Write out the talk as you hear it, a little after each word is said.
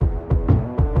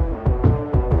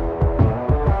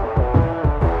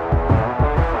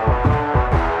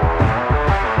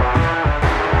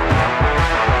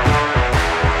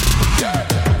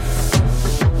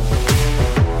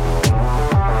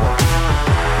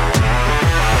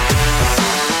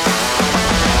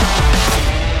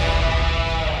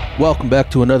Welcome back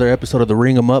to another episode of the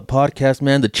Ring 'em Up podcast,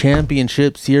 man. The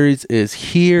championship series is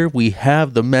here. We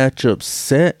have the matchup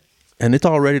set, and it's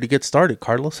all ready to get started.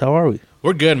 Carlos, how are we?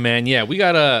 We're good, man. Yeah, we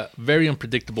got a very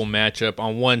unpredictable matchup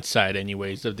on one side,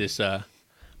 anyways, of this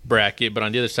bracket. But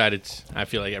on the other side, I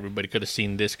feel like everybody could have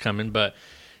seen this coming. But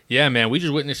yeah, man, we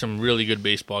just witnessed some really good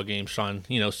baseball games on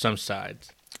some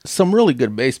sides. Some really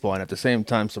good baseball, and at the same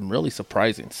time, some really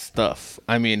surprising stuff.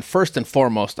 I mean, first and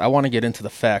foremost, I want to get into the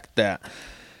fact that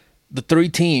the three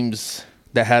teams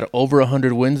that had over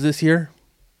 100 wins this year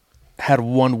had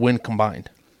one win combined.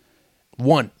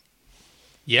 One.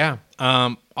 Yeah.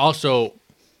 Also,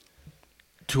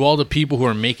 to all the people who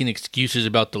are making excuses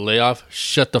about the layoff,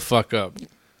 shut the fuck up.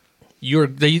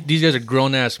 These guys are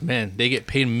grown-ass men. They get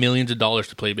paid millions of dollars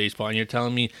to play baseball, and you're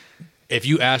telling me if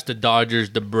you ask the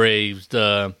Dodgers, the Braves,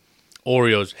 the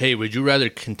Orioles, hey, would you rather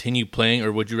continue playing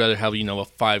or would you rather have, a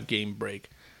 5-game break?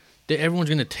 Everyone's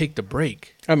going to take the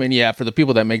break. I mean, yeah, for the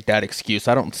people that make that excuse,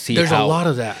 I don't see There's a lot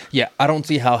of that. Yeah, I don't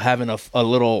see how having a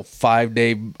little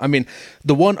 5-day... I mean,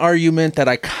 the one argument that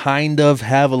I kind of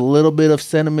have a little bit of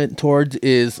sentiment towards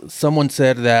is someone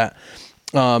said that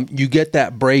you get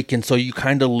that break, and so you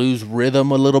kind of lose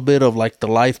rhythm a little bit of like the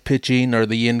live pitching or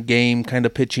the in-game kind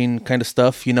of pitching kind of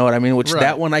stuff. You know what I mean? Which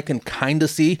that one I can kind of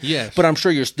see. Yes. But I'm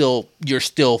sure you're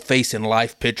still facing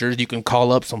live pitchers. You can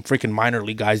call up some freaking minor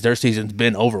league guys. Their season's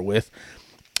been over with.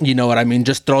 You know what I mean?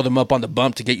 Just throw them up on the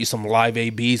bump to get you some live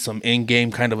AB, some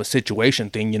in-game kind of a situation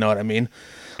thing. You know what I mean?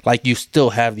 Like you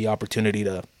still have the opportunity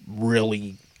to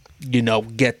really...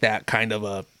 get that kind of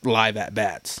a live at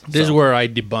bats. This is where I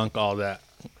debunk all that.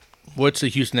 What's the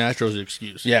Houston Astros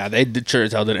excuse? Yeah, they sure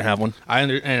as hell didn't have one.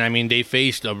 They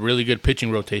faced a really good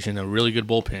pitching rotation, a really good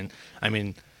bullpen. I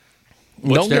mean,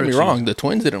 don't get me wrong, the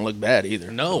Twins didn't look bad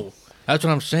either. No, that's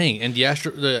what I'm saying. And the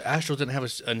Astros didn't have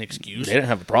an excuse. They didn't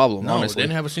have a problem. No, honestly. They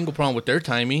didn't have a single problem with their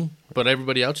timing, but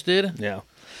everybody else did. Yeah.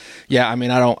 Yeah, I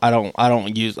mean, I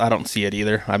don't see it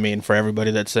either. I mean, for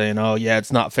everybody that's saying, "Oh, yeah,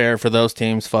 it's not fair for those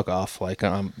teams," fuck off. Like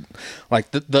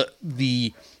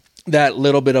that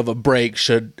little bit of a break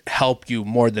should help you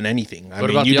more than anything. What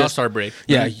about the All-Star break?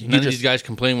 Yeah, none of these guys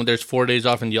complain when there's 4 days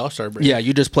off in the All-Star break. Yeah,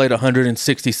 you just played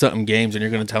 160 something games, and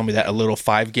you're going to tell me that a little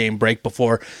 5-game break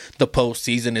before the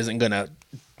postseason isn't going to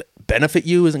benefit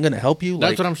you, isn't going to help you?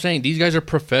 That's what I'm saying. These guys are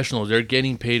professionals. They're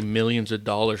getting paid millions of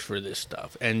dollars for this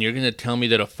stuff. And you're going to tell me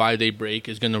that a 5-day break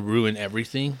is going to ruin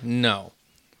everything? No.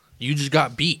 You just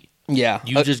got beat. Yeah.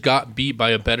 You just got beat by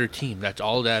a better team. That's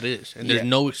all that is. And there's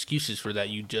no excuses for that.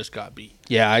 You just got beat.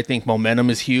 Yeah, I think momentum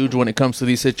is huge when it comes to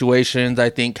these situations. I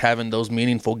think having those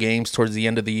meaningful games towards the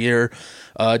end of the year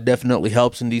definitely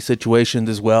helps in these situations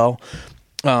as well.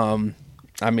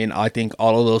 I mean, I think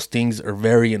all of those things are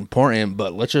very important,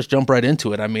 but let's just jump right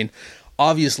into it. I mean,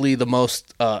 obviously the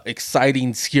most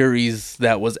exciting series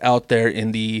that was out there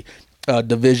in the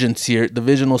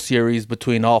divisional series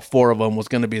between all four of them was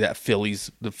going to be that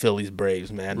Phillies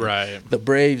Braves, man. Right. The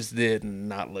Braves did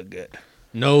not look good.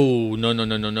 No.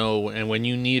 And when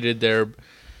you needed their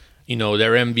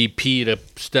MVP to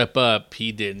step up,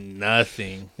 he did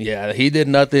nothing. Yeah, he did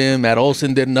nothing. Matt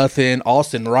Olson did nothing.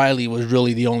 Austin Riley was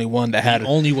really the only one that had... The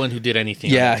only one who did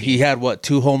anything. Yeah, he had,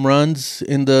 2 home runs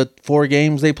in the 4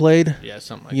 games they played? Yeah,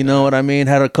 something like that. You know what I mean?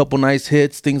 Had a couple nice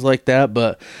hits, things like that.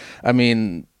 But, I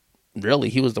mean, really,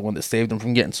 he was the one that saved them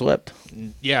from getting swept.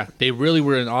 Yeah, they really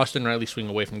were an Austin Riley swing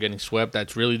away from getting swept.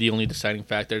 That's really the only deciding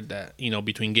factor that,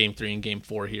 between Game 3 and Game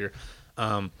 4 here.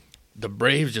 The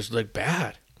Braves just look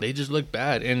bad. They just look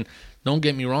bad. And don't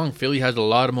get me wrong, Philly has a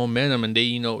lot of momentum, and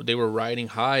they were riding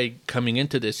high coming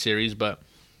into this series, but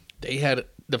the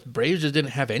Braves just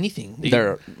didn't have anything.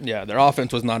 Their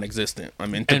offense was non-existent. I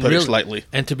mean, to put it lightly.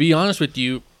 And to be honest with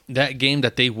you, that game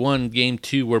that they won, Game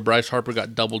 2, where Bryce Harper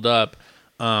got doubled up,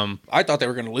 I thought they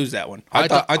were going to lose that one. I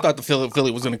thought the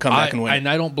Philly was going to come back and win. And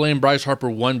I don't blame Bryce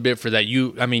Harper one bit for that.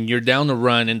 You're down the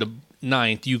run in the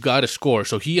 9th. You got to score.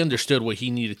 So he understood what he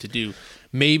needed to do.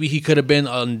 Maybe he could have been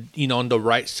on the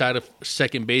right side of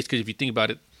second base, because if you think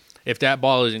about it, if that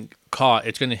ball isn't caught,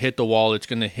 it's going to hit the wall. It's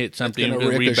going to hit something. It's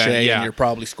going to ricochet, and you're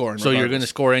probably scoring. So you're going to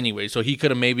score anyway. So he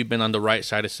could have maybe been on the right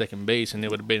side of second base, and it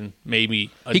would have been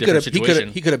maybe a different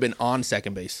situation. He could have been on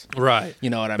second base. Right. You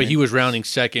know what I mean? But he was rounding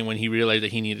second when he realized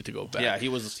that he needed to go back. Yeah, he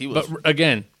was. But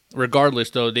again, regardless,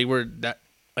 though, they were that.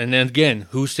 And then again,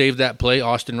 who saved that play?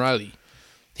 Austin Riley.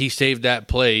 He saved that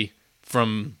play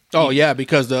from... Oh, yeah,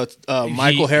 because the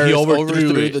Michael Harris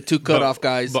overthrew the 2 cutoff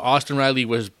guys. But Austin Riley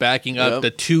was backing up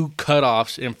the 2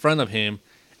 cutoffs in front of him,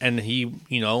 and he,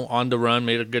 on the run,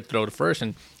 made a good throw to first.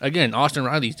 And again, Austin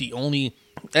Riley's the only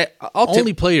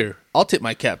Only player. I'll tip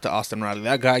my cap to Austin Riley.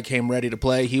 That guy came ready to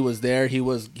play. He was there. He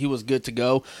was good to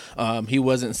go. He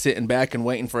wasn't sitting back and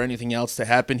waiting for anything else to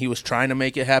happen. He was trying to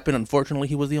make it happen. Unfortunately,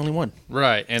 he was the only one.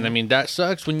 Right. And I mean, that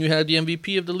sucks when you had the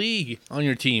MVP of the league on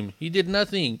your team. He did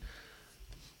nothing.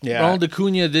 Yeah. Ronald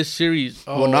Acuna this series.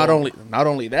 Well, not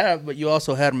only that, but you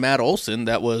also had Matt Olson,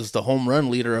 that was the home run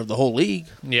leader of the whole league.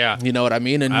 Yeah. You know what I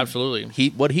mean? And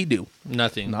absolutely. What'd he do?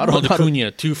 Nothing. Not Ronald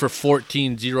Acuna, 2 for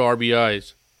 14, 0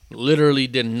 RBIs. Literally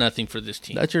did nothing for this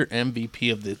team. That's your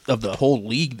MVP of the whole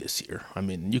league this year. I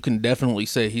mean, you can definitely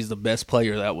say he's the best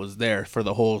player that was there for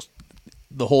the whole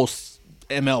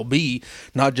MLB,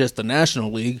 not just the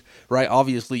National League, right?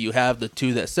 Obviously, you have the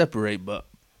two that separate, but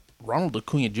Ronald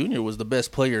Acuna Jr. was the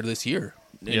best player this year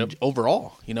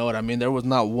overall. You know what I mean? There was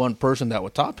not one person that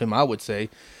would top him, I would say.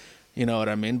 You know what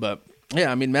I mean? But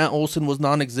yeah, I mean, Matt Olson was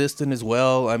non-existent as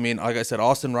well. I mean, like I said,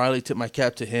 Austin Riley, tipped my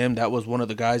cap to him. That was one of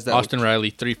the guys that Austin Riley,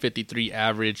 353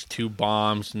 average, 2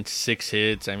 bombs and 6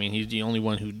 hits. I mean, he's the only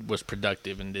one who was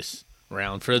productive in this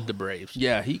round for the Braves.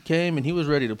 Yeah, he came and he was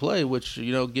ready to play, which,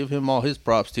 give him all his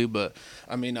props too. But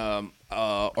I mean,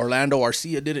 Orlando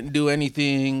Arcia didn't do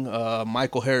anything.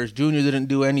 Michael Harris Jr. didn't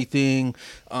do anything.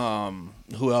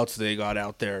 Who else they got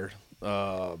out there?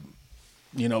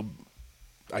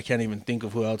 I can't even think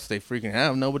of who else they freaking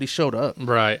have. Nobody showed up.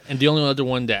 Right. And the only other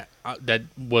one that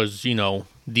was,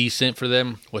 decent for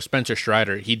them was Spencer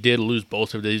Strider. He did lose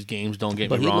both of these games, don't get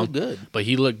me wrong. But he looked good. But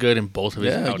he looked good in both of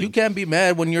his outings. You can't be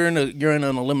mad when you're in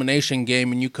an elimination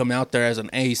game and you come out there as an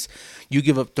ace. You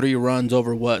give up 3 runs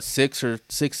over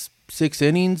six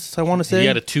innings, I want to say. He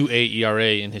had a 2.8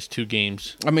 ERA in his 2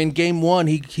 games. I mean, game 1,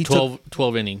 he 12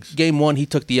 took innings. Game 1, he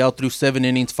took the L through 7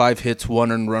 innings, 5 hits,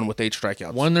 1 earned run with 8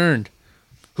 strikeouts. 1 earned.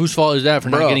 Whose fault is that for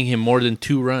not getting him more than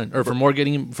 2 runs, or for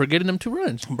getting him 2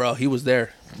 runs? Bro, he was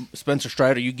there. Spencer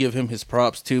Strider, you give him his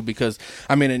props too, because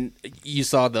I mean, and you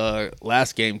saw the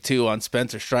last game too on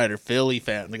Spencer Strider. Philly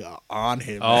fans, they got on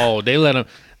him. Oh, they let him.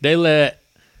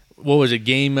 What was it?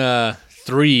 Game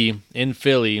 3 in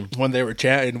Philly when they were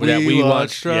chatting. We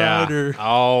want Strider. Yeah.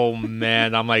 Oh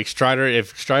man, I'm like, Strider.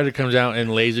 If Strider comes out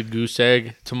and lays a goose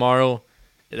egg tomorrow,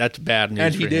 that's bad news.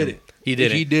 And he did it. He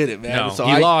did it, man. No, so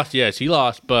he lost. Yes, he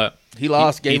lost, but he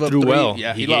lost. He threw 3. well.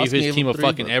 Yeah, he gave his team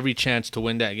every chance to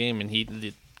win that game, and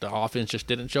the offense just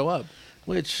didn't show up.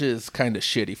 Which is kind of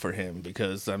shitty for him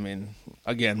because, I mean,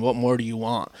 again, what more do you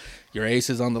want? Your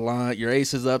ace is on the line. Your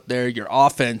ace is up there. Your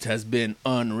offense has been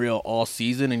unreal all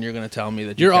season, and you're going to tell me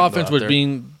that your offense was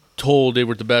being told they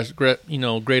were the best,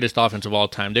 greatest offense of all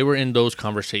time. They were in those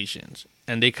conversations,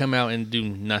 and they come out and do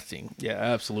nothing. Yeah,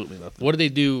 absolutely nothing. What did they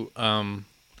do?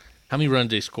 How many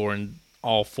runs they score in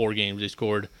all 4 games? They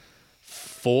scored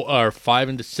 5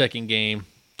 in the second game,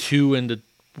 2 in the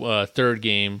third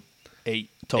game. 8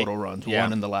 total runs. Yeah.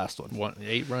 1 in the last one.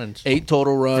 8 runs. 8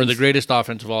 total runs. For the greatest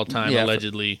offense of all time,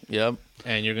 allegedly. Yep.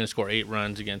 And you're going to score 8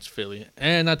 runs against Philly.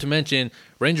 And not to mention,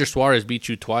 Ranger Suarez beat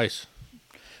you twice.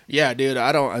 Yeah, dude.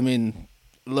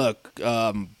 Look,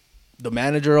 the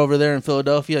manager over there in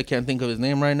Philadelphia, I can't think of his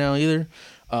name right now either,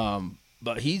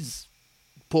 but he's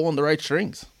pulling the right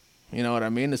strings. You know what I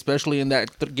mean? Especially in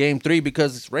that game 3,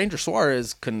 because Ranger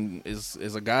Suarez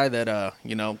is a guy that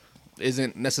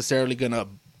isn't necessarily gonna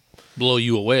blow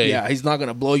you away. Yeah, he's not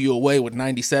gonna blow you away with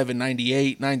 97,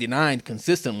 98, 99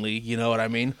 consistently. You know what I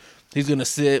mean? He's gonna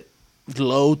sit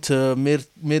low to mid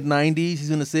 90s. He's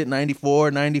gonna sit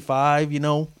 94,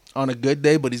 95. On a good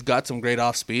day, but he's got some great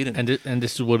off speed. And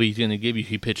this is what he's gonna give you.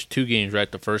 He pitched 2 games,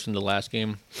 right? The first and the last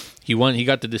game. He won. He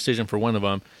got the decision for one of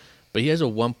them. But he has a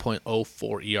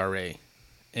 1.04 ERA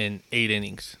in 8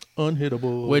 innings.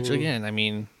 Unhittable. Which, again, I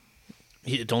mean,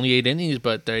 it's only 8 innings,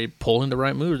 but they're pulling the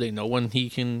right moves. They know when he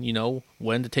can,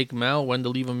 when to take him out, when to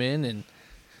leave him in, and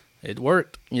it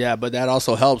worked. Yeah, but that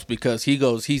also helps because he's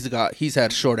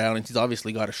had short outings. He's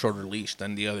obviously got a shorter leash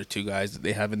than the other 2 guys that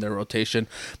they have in their rotation.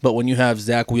 But when you have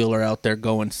Zach Wheeler out there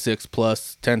going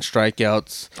 6+, 10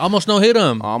 strikeouts, almost no hit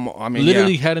him.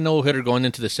 Literally had a no hitter going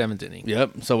into the 7th inning.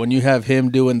 Yep. So when you have him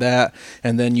doing that,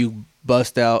 and then you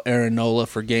bust out Aaron Nola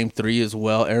for game 3 as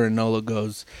well. Aaron Nola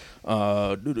goes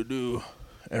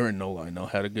Aaron Nola, I know,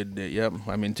 had a good day. Yep.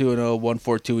 2-0,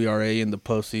 1.42 ERA in the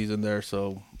postseason there.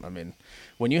 So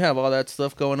when you have all that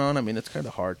stuff going on, it's kind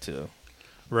of hard to.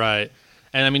 Right.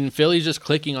 And, Philly's just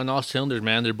clicking on all cylinders,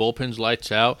 man. Their bullpen's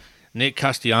lights out. Nick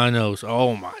Castellanos,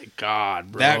 oh, my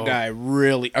God, bro. That guy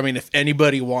really, if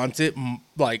anybody wants it,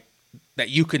 like, that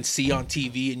you can see on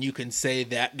TV and you can say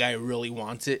that guy really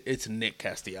wants it, it's Nick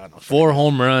Castellanos. 4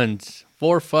 home runs.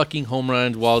 4 fucking home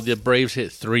runs while the Braves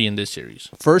hit 3 in this series.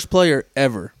 First player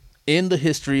ever in the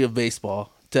history of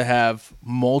baseball to have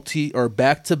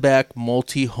back-to-back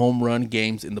multi-home run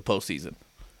games in the postseason.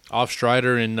 Off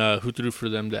Strider and who threw for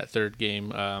them that third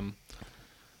game? I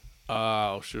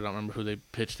don't remember who they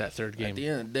pitched that third game. At the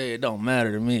end of the day, it don't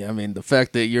matter to me. I mean, the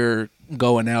fact that you're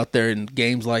going out there in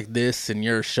games like this and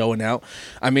you're showing out.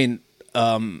 I mean,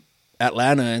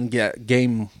 Atlanta and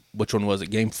game, which one was it?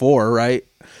 Game 4, right?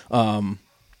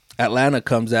 Atlanta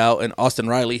comes out and Austin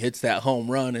Riley hits that home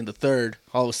run in the third.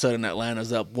 All of a sudden,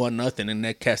 Atlanta's up 1-0, and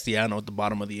Nick Castellano at the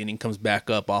bottom of the inning comes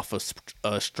back up off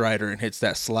a Strider and hits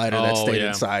that slider that stayed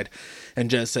inside,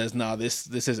 and just says, "No, this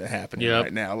isn't happening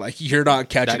right now. Like, you're not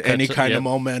catching any kind of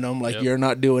momentum. Like, you're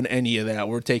not doing any of that.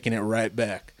 We're taking it right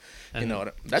back." And you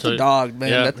know, that's a dog, man.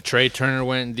 Yeah, Trey Turner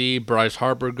went deep. Bryce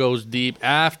Harper goes deep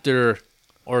after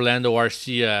Orlando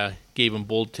Arcia gave him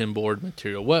bulletin board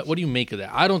material. What do you make of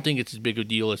that? I don't think it's as big a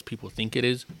deal as people think it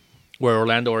is. Where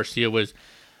Orlando Arcia was,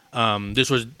 this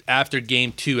was after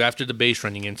game 2, after the base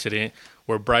running incident,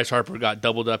 where Bryce Harper got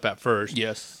doubled up at first.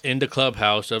 Yes. In the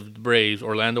clubhouse of the Braves,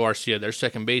 Orlando Arcia, their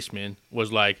second baseman,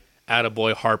 was like,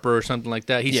 "Attaboy Harper" or something like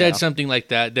that. He said something like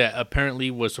that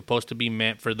apparently was supposed to be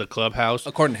meant for the clubhouse.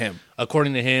 According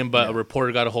to him, but a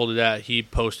reporter got a hold of that. He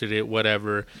posted it,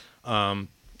 whatever.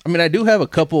 I mean, I do have a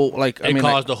couple, it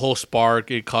caused a whole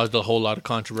spark. It caused a whole lot of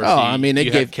controversy. Oh, I mean,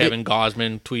 you had Kevin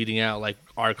Gosman tweeting out, like,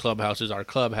 "Our clubhouse is our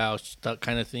clubhouse," that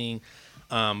kind of thing.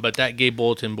 But that gave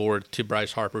bulletin board to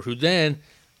Bryce Harper, who then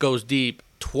goes deep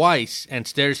twice and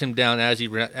stares him down as he's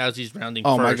rounding first.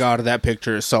 Oh, my God, that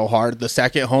picture is so hard. The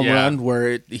second home run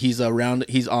where he's on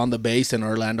the base and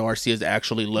Orlando Arcia is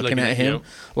actually looking at him.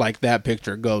 Like, that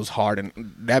picture goes hard. And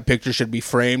that picture should be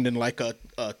framed in, like, a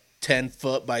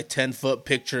 10-foot by 10-foot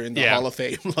picture in the Hall of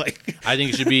Fame. Like, I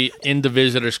think it should be in the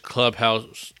visitors'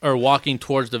 clubhouse or walking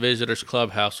towards the visitors'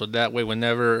 clubhouse, so that way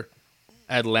whenever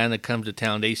Atlanta comes to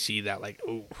town, they see that, like,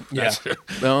 oh,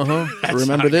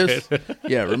 remember this?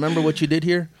 Remember what you did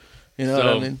here? You know what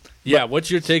I mean? Yeah,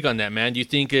 what's your take on that, man? Do you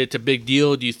think it's a big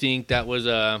deal? Do you think that was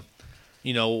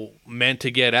meant to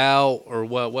get out, or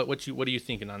what? What are you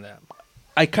thinking on that?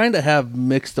 I kind of have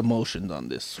mixed emotions on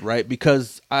this, right?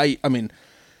 Because I mean.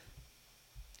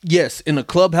 Yes, in a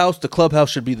clubhouse, the clubhouse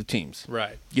should be the teams.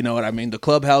 Right. You know what I mean? The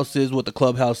clubhouse is what the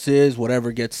clubhouse is.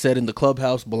 Whatever gets said in the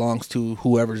clubhouse belongs to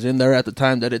whoever's in there at the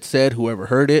time that it's said, whoever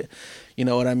heard it. You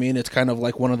know what I mean? It's kind of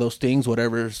like one of those things,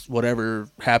 whatever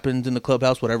happens in the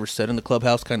clubhouse, whatever's said in the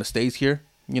clubhouse kind of stays here.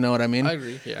 You know what I mean? I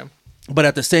agree, yeah. But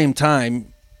at the same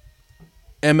time,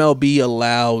 MLB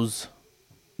allows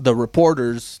the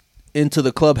reporters into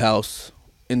the clubhouse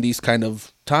in these kind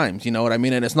of times. You know what I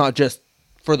mean? And it's not just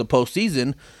for the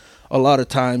postseason. A lot of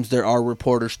times there are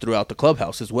reporters throughout the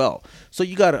clubhouse as well. So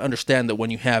you got to understand that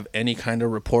when you have any kind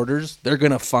of reporters, they're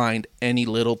going to find any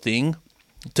little thing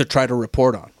to try to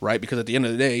report on, right? Because at the end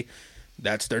of the day,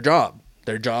 that's their job.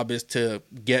 Their job is to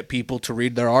get people to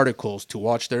read their articles, to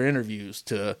watch their interviews,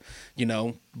 to,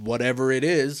 whatever it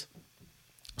is.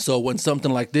 So when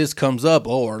something like this comes up,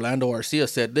 Orlando Arcia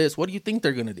said this, what do you think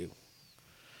they're going to do?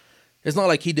 It's not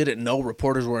like he didn't know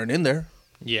reporters weren't in there.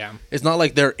 Yeah. It's not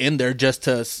like they're in there just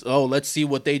to, let's see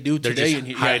what they do today. They're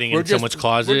just hiding in someone's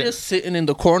closet. We're just sitting in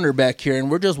the corner back here, and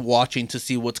we're just watching to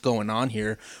see what's going on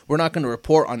here. We're not going to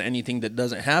report on anything that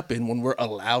doesn't happen when we're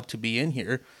allowed to be in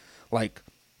here. Like,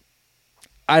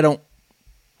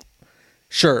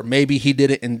 sure, maybe he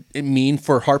didn't mean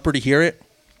for Harper to hear it,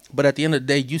 but at the end of the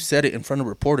day, you said it in front of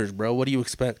reporters, bro. What do you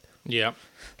expect? Yeah.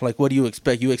 Like, what do you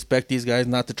expect? You expect these guys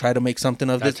not to try to make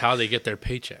something of this? That's how they get their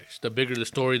paychecks. The bigger the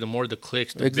story, the more the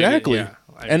clicks. Exactly. Bigger,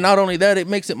 and not only that, it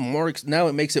makes it more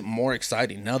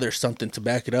exciting. Now there's something to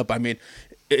back it up. I mean,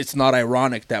 it's not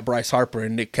ironic that Bryce Harper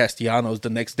and Nick Castellanos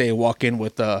the next day walk in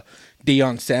with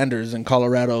Deion Sanders and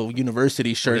Colorado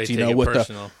University shirts.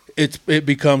 It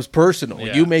becomes personal.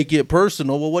 Yeah. You make it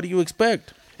personal. Well, what do you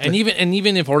expect? And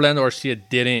even if Orlando Arcia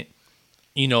didn't,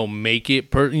 make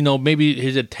it maybe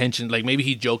his attention, like maybe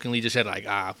he jokingly just said like,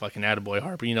 fucking attaboy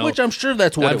Harper, Which I'm sure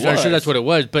that's what it was. I'm sure that's what it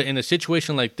was. But in a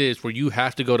situation like this where you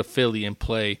have to go to Philly and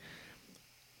play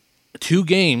 2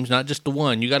 games, not just the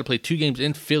one, you got to play 2 games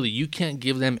in Philly. You can't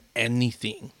give them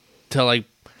anything to like,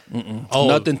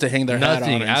 nothing to hang their hat on.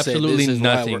 And absolutely say,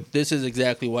 nothing. This is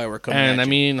exactly why we're coming. And I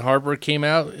mean, Harper came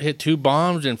out, hit 2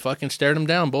 bombs, and fucking stared him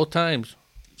down both times.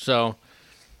 So.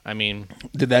 I mean,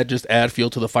 did that just add fuel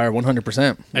to the fire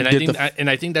 100%? And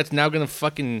I think that's now going to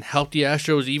fucking help the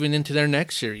Astros even into their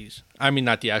next series. I mean,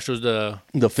 not the Astros,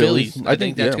 the Phillies. I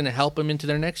think that's going to help them into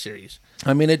their next series.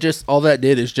 I mean, all that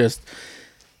did is just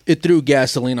it threw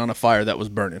gasoline on a fire that was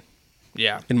burning.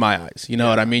 Yeah. in my eyes. You know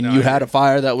what I mean? no, You I had a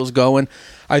fire that was going.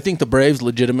 I think the Braves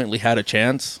legitimately had a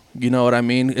chance. You know what I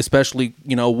mean? Especially,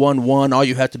 1-1. All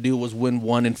you had to do was win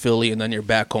one in Philly, and then you're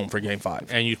back home for Game 5.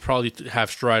 And you'd probably have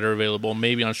Strider available,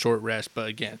 maybe on short rest. But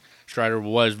again, Strider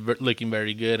was looking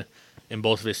very good in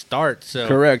both of his starts. So.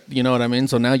 Correct. You know what I mean?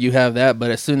 So now you have that,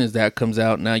 but as soon as that comes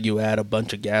out, now you add a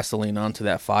bunch of gasoline onto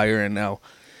that fire, and now,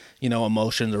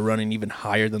 emotions are running even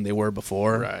higher than they were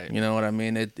before. Right. You know what I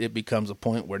mean? It becomes a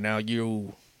point where now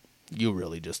you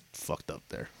really just fucked up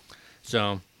there.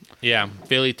 So, yeah,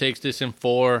 Philly takes this in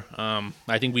 4.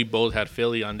 I think we both had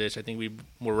Philly on this. I think we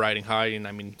were riding high, and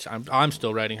I mean, I'm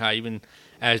still riding high even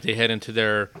as they head into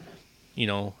their,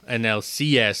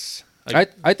 NLCS.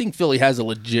 I think Philly has a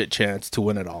legit chance to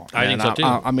win it all. I think so too.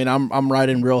 I'm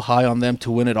riding real high on them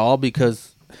to win it all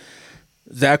because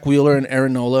Zach Wheeler and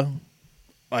Aaron Nola,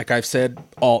 like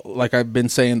I've been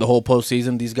saying the whole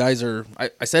postseason, these guys are.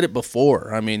 I said it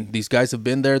before. I mean, these guys have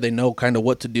been there. They know kind of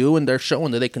what to do, and they're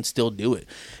showing that they can still do it.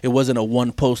 It wasn't a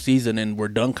one postseason and we're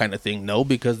done kind of thing. No,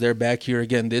 because they're back here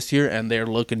again this year, and they're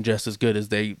looking just as good as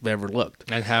they've ever looked.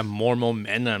 And have more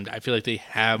momentum. I feel like they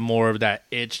have more of that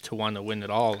itch to want to win it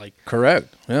all. Like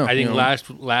correct. Yeah. I think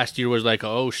last year was like,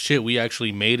 oh shit, we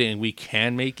actually made it and we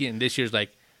can make it. And this year's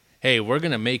like, hey, we're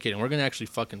gonna make it and we're gonna actually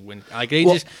fucking win. Like they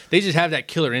just have that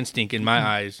killer instinct in my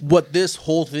eyes. What this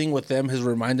whole thing with them has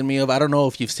reminded me of, I don't know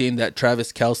if you've seen that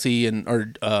Travis Kelce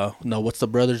what's the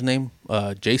brother's name?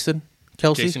 Jason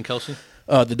Kelce. Jason Kelce.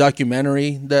 The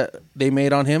documentary that they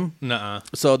made on him. Nuh-uh.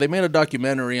 So they made a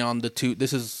documentary on the two.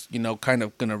 This is kind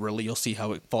of gonna really, you'll see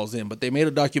how it falls in. But they made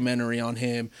a documentary on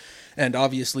him, and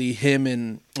obviously him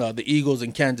and the Eagles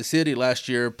in Kansas City last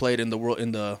year played in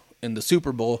the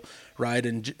Super Bowl, right?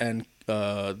 And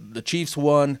the Chiefs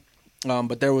won,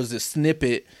 but there was this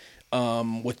snippet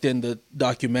within the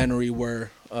documentary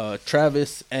where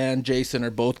Travis and Jason are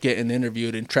both getting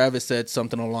interviewed, and Travis said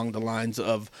something along the lines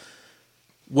of,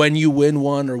 when you win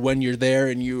one or when you're there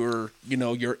and you're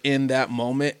in that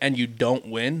moment and you don't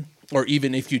win, or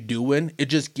even if you do win, it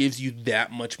just gives you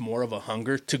that much more of a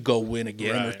hunger to go win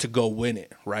again, or to go win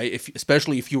it, right?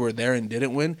 Especially if you were there and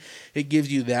didn't win, it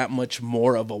gives you that much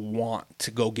more of a want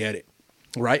to go get it,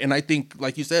 right? And I think,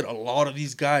 like you said, a lot of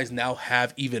these guys now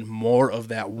have even more of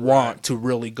that want to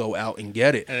really go out and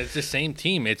get it. And it's the same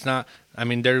team. It's not, I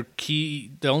mean, the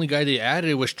only guy they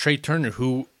added was Trey Turner,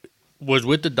 who was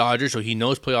with the Dodgers, so he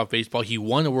knows playoff baseball. He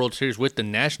won the World Series with the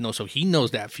Nationals, so he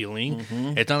knows that feeling.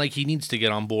 Mm-hmm. It's not like he needs to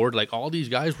get on board. Like, all these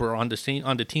guys were on the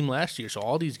team last year, so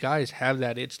all these guys have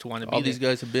that itch to want to be there. All these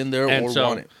guys have been there and or so,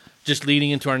 want it. Just leading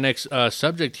into our next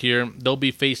subject here, they'll be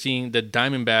facing the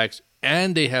Diamondbacks,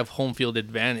 and they have home field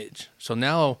advantage. So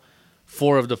now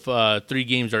 4 of the 3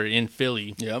 games are in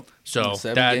Philly. Yep. So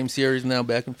 7-game series now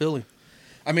back in Philly.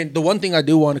 I mean, the one thing I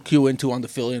do want to cue into on the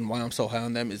Philly and why I'm so high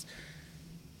on them is,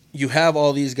 you have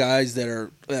all these guys that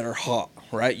are hot,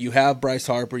 right? You have Bryce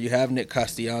Harper, you have Nick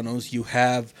Castellanos, you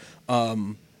have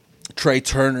Trey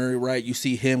Turner, right? You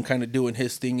see him kind of doing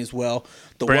his thing as well.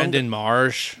 Brandon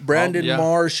Marsh,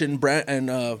 Marsh, and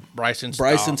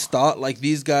Bryson Stott, like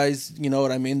these guys, you know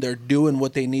what I mean? They're doing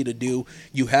what they need to do.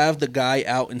 You have the guy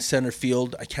out in center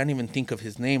field. I can't even think of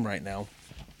his name right now.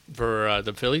 For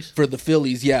the Phillies? For the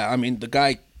Phillies, yeah. I mean, the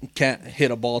guy can't hit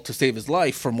a ball to save his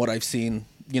life from what I've seen.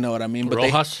 You know what I mean? But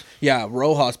Rojas?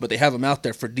 Rojas, but they have him out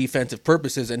there for defensive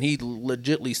purposes, and he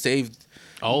legitly saved,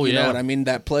 you know what I mean,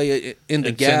 that play in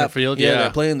the gap. Center field,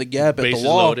 that play in the gap at Bases the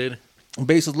wall. Loaded.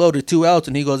 Bases loaded, 2 outs,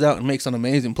 and he goes out and makes an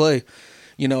amazing play.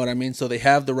 You know what I mean? So they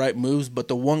have the right moves, but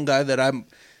the one guy that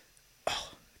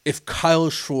if Kyle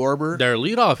Schwarber... Their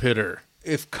leadoff hitter.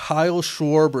 If Kyle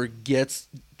Schwarber gets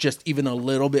just even a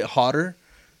little bit hotter...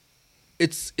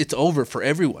 It's over for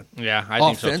everyone. Yeah, I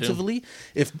think so too. Offensively,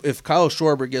 if Kyle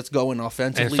Schwarber gets going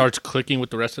offensively and starts clicking with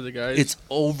the rest of the guys, it's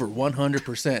over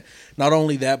 100%. Not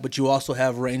only that, but you also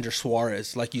have Ranger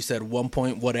Suarez, like you said, 1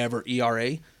 point whatever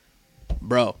ERA,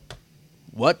 bro.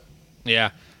 What? Yeah,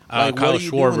 Kyle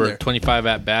Schwarber, 25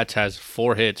 at bats, has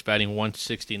 4 hits, batting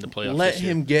 160 in the playoffs. Let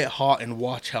him get hot and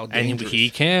watch how dangerous. And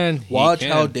he can. Watch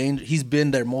how dangerous. He's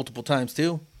been there multiple times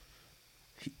too.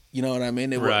 You know what I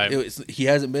mean? He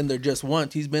hasn't been there just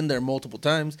once. He's been there multiple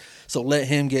times. So let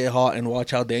him get hot and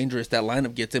watch how dangerous that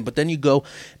lineup gets in. But then you go,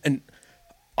 and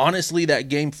honestly, that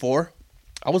Game 4,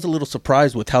 I was a little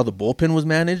surprised with how the bullpen was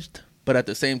managed. But at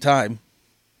the same time,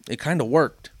 it kind of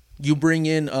worked. You bring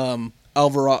in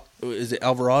Alvarado. Is it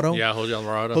Alvarado? Yeah, Jose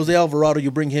Alvarado. Jose Alvarado,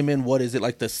 you bring him in, what is it,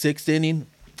 like the 6th inning?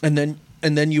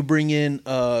 And then you bring in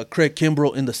Craig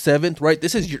Kimbrell in the 7th, right?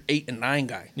 This is your 8 and 9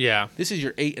 guy. Yeah. This is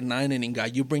your 8 and 9 inning guy.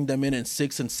 You bring them in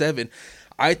 6 and 7.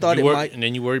 I thought it might. And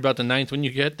then you worry about the ninth when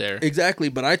you get there. Exactly,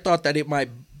 but I thought that it might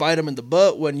bite him in the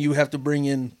butt when you have to bring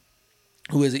in,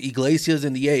 who is it, Iglesias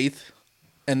in the 8th,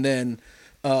 and then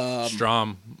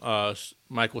Strom,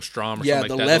 Michael Strom, or yeah,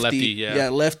 something the like that. lefty, Yeah,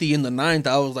 lefty in the 9th.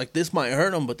 I was like, this might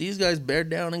hurt him, but these guys bared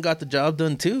down and got the job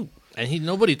done too. And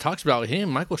nobody talks about him.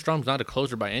 Michael Strom's not a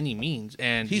closer by any means,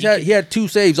 and he had 2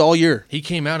 saves all year. He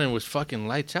came out and was fucking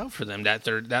lights out for them.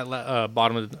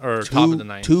 Bottom of top of the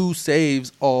 9th. 2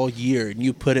 saves all year, and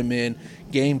you put him in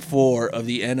Game 4 of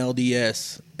the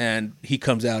NLDS, and he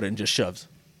comes out and just shoves.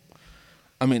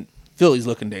 I mean, Philly's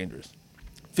looking dangerous.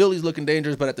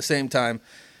 But at the same time,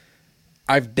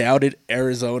 I've doubted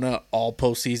Arizona all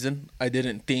postseason. I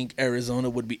didn't think Arizona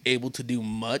would be able to do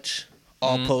much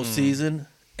all postseason.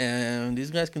 And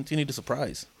these guys continue to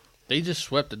surprise. They just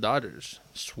swept the Dodgers.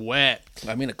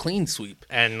 I mean, a clean sweep.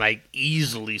 And, like,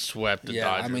 easily swept the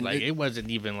Dodgers. I mean, it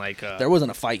wasn't even like there wasn't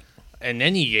a fight. In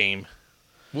any game.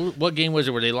 What game was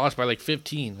it where they lost by, like,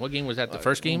 15? What game was that? The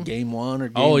first game? Game 1 or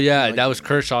game... Oh, yeah. That was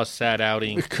Kershaw's sad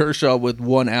outing. Kershaw with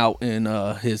 1 out in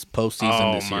his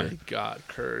postseason this year. Oh, my God.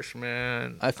 Kersh,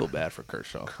 man. I feel bad for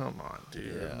Kershaw. Come on,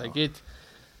 dude. Yeah. Like,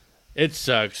 it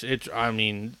sucks. I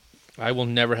mean... I will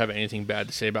never have anything bad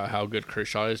to say about how good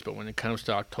Kershaw is, but when it comes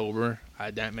to October,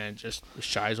 that man just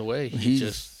shies away.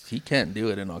 He can't do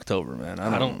it in October, man.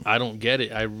 I don't get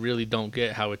it. I really don't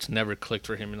get how it's never clicked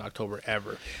for him in October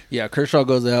ever. Yeah, Kershaw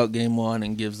goes out Game 1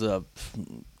 and gives up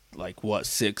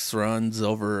 6 runs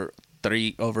over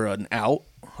an out.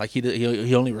 Like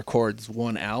he only records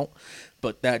 1 out.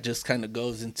 But that just kind of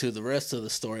goes into the rest of the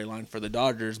storyline for the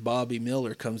Dodgers. Bobby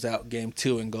Miller comes out Game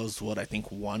 2 and goes, 1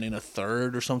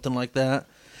 1/3 or something like that.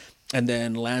 And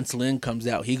then Lance Lynn comes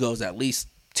out. He goes at least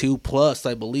 2+,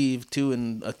 I believe, 2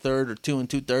 1/3 or 2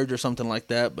 2/3 or something like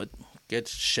that. But gets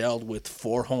shelled with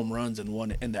 4 home runs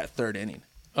in that 3rd inning.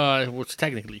 It was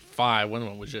technically 5. One of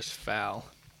them was just foul.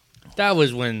 That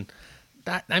was when...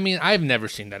 I've never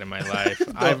seen that in my life.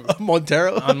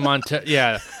 Montero?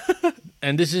 Yeah.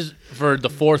 And this is for the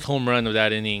 4th home run of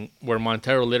that inning where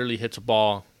Montero literally hits a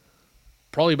ball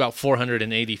probably about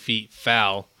 480 feet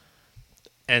foul.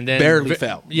 And then barely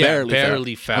foul. Yeah,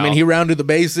 barely foul. I mean, he rounded the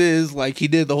bases, like he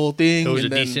did the whole thing. It was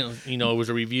decent, it was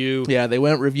a review. Yeah, they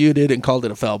reviewed it and called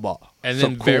it a foul ball. And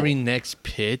then very next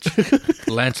pitch,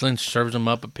 Lance Lynn serves him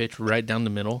up a pitch right down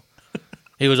the middle.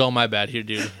 He goes, "Oh, my bad. Here,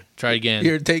 dude. Try again.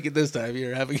 Here, take it this time.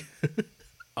 You're having..."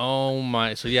 Oh,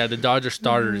 my. So, yeah, the Dodger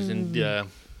starters in the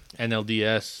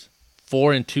NLDS,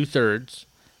 4 2/3,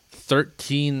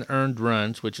 13 earned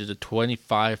runs, which is a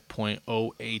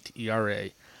 25.08 ERA,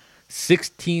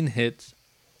 16 hits,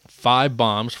 5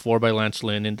 bombs, 4 by Lance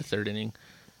Lynn in the 3rd inning,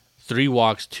 3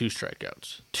 walks, 2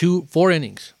 strikeouts, 4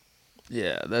 innings.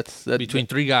 Yeah, that's between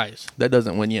 3 guys. That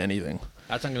doesn't win you anything.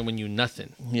 That's not going to win you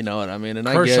nothing. You know what I mean? And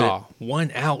Kershaw, I get it.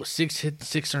 1 out, 6 hits,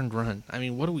 6 earned run. I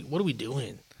mean, what are we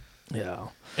doing? Yeah.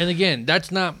 And again,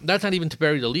 that's not even to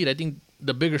bury the lead. I think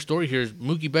the bigger story here is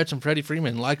Mookie Betts and Freddie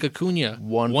Freeman, like Acuna,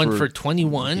 1 for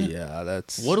 21. Yeah,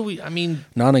 that's...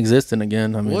 non-existent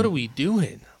again. I mean, what are we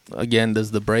doing? Again,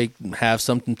 does the break have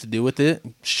something to do with it?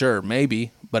 Sure,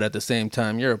 maybe. But at the same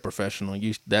time, you're a professional.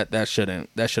 That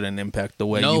shouldn't impact the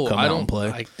way you come out and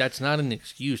play. That's not an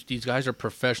excuse. These guys are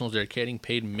professionals. They're getting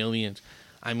paid millions.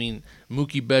 I mean,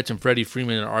 Mookie Betts and Freddie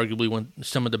Freeman are arguably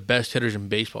some of the best hitters in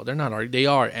baseball. They're not. They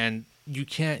are, and you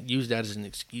can't use that as an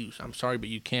excuse. I'm sorry, but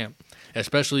you can't.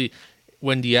 Especially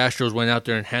when the Astros went out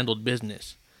there and handled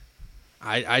business.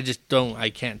 I just don't. I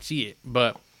can't see it.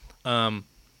 But I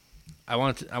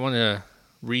want to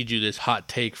read you this hot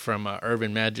take from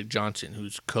Irvin Magic Johnson,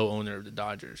 who's co-owner of the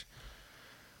Dodgers.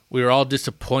 We were all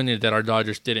disappointed that our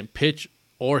Dodgers didn't pitch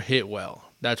or hit well.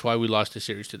 That's why we lost the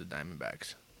series to the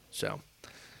Diamondbacks. So,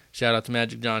 shout out to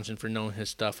Magic Johnson for knowing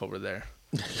his stuff over there.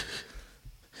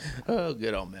 Oh,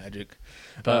 good old Magic.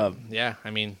 But, yeah, I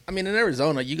mean, in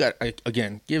Arizona, you got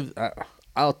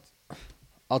I'll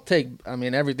take.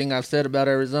 Everything I've said about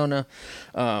Arizona.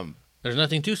 There's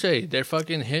nothing to say. They're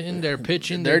fucking hitting. They're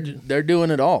pitching. They're doing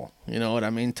it all. You know what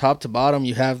I mean? Top to bottom,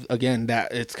 you have, again,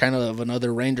 that it's kind of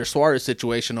another Ranger Suarez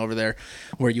situation over there,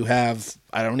 where you have,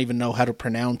 I don't even know how to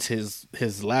pronounce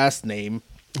his last name.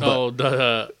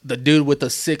 The dude with the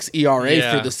 6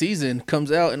 ERA for the season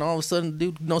comes out, and all of a sudden, the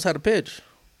dude knows how to pitch.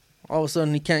 All of a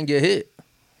sudden, he can't get hit.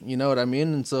 You know what I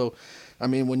mean? And so,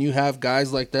 when you have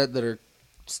guys like that are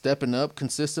stepping up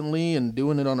consistently and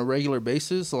doing it on a regular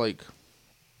basis, like...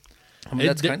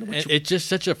 that's kind of it's just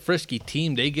such a frisky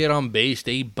team. They get on base,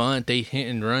 they bunt, they hit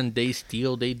and run, they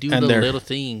steal, they do the little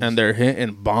things. And they're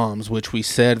hitting bombs, which we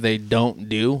said they don't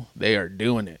do. They are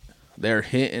doing it. They're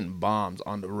hitting bombs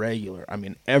on the regular.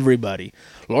 Everybody.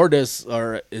 Lourdes,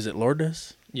 or is it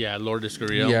Lourdes? Yeah, Lourdes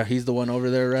Gurriel. Yeah, he's the one over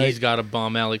there, right? He's got a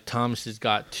bomb. Alec Thomas has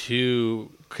got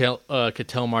 2.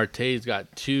 Ketel Marte's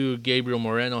got 2. Gabriel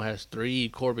Moreno has 3.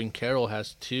 Corbin Carroll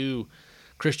has 2.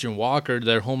 Christian Walker,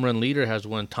 their home run leader, has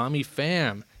 1. Tommy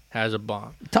Pham has a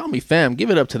bomb. Tommy Pham, give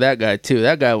it up to that guy too.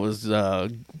 That guy was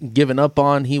given up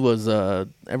on. He was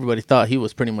everybody thought he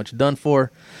was pretty much done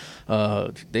for.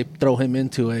 They throw him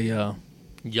into a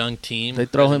young team. They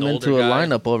throw as him an into older a guy.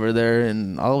 lineup over there,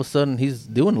 and all of a sudden he's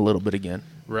doing a little bit again.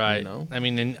 Right. You know? I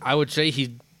mean, and I would say he's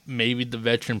maybe the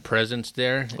veteran presence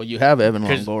there. Well, you have Evan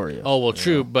 'Cause- Longoria. Oh, well,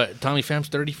 true. But Tommy Pham's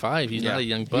 35. He's not a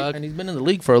young buck. And he's been in the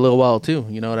league for a little while too.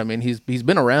 You know what I mean? He's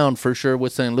been around for sure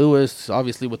with St. Louis,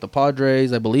 obviously with the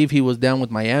Padres. I believe he was down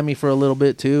with Miami for a little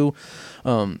bit too.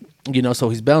 You know, so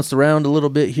he's bounced around a little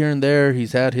bit here and there.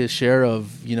 He's had his share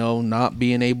of, you know, not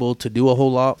being able to do a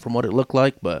whole lot from what it looked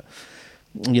like, but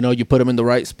you know, you put him in the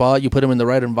right spot, you put him in the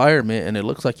right environment, and it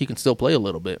looks like he can still play a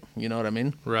little bit. You know what I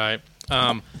mean? Right.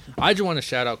 I just want to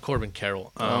shout out Corbin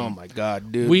Carroll. Oh my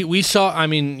God, dude! We saw. I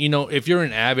mean, you know, if you're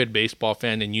an avid baseball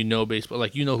fan and you know baseball,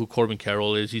 like you know who Corbin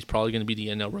Carroll is, he's probably going to be the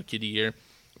NL Rookie of the Year.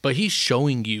 But he's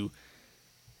showing you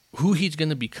who he's going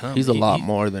to become. He's a lot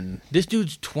more than this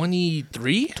dude's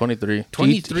 23. 23.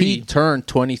 23. He turned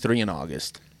 23 in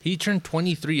August. He turned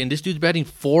 23, and this dude's batting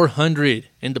 400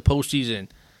 in the postseason.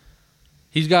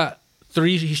 He's got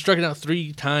 3. He's struck it out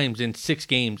 3 times in 6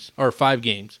 games or 5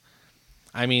 games.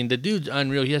 I mean, the dude's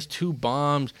unreal. He has 2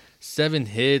 bombs, 7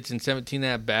 hits, and 17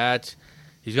 at bats.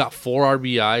 He's got 4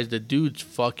 RBIs. The dude's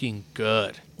fucking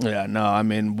good. Yeah, no, I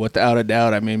mean, without a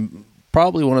doubt, I mean,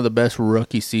 probably one of the best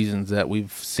rookie seasons that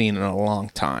we've seen in a long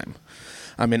time.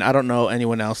 I mean, I don't know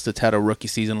anyone else that's had a rookie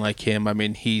season like him. I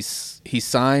mean, he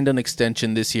signed an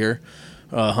extension this year,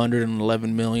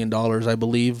 $111 million, I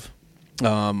believe.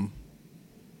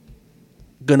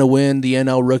 Gonna win the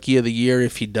NL Rookie of the Year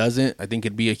if he doesn't. I think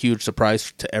it'd be a huge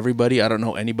surprise to everybody. I don't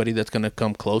know anybody that's gonna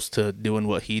come close to doing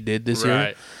what he did this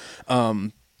year.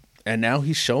 And now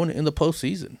he's showing it in the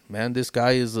postseason. Man, this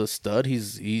guy is a stud.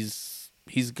 He's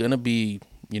gonna be,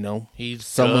 you know, He's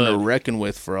someone good. to reckon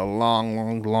with for a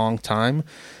long time.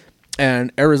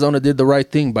 And Arizona did the right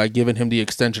thing by giving him the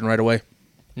extension right away.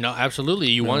 No, absolutely.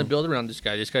 You want to build around this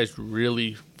guy. This guy's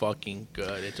really fucking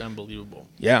good. It's unbelievable.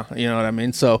 Yeah, you know what I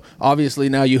mean? So, obviously,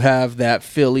 now you have that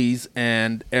Phillies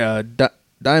and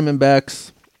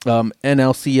Diamondbacks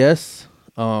NLCS.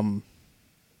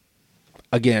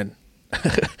 Again,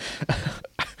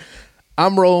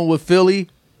 I'm rolling with Philly,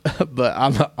 but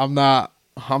I'm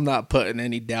not putting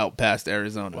any doubt past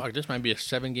Arizona. Wow, this might be a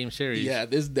 7-game series. Yeah,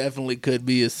 this definitely could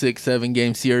be a 6-7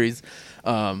 game series.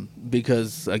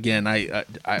 Because again,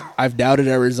 I've doubted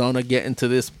Arizona getting to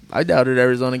this. I doubted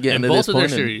Arizona getting in to both this of their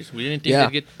point. series, we didn't think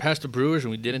they'd get past the Brewers,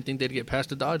 and we didn't think they'd get past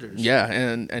the Dodgers. Yeah,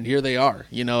 and here they are.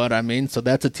 You know what I mean? So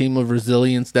that's a team of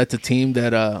resilience. That's a team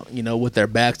that you know, with their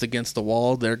backs against the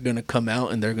wall, they're gonna come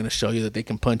out and they're gonna show you that they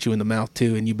can punch you in the mouth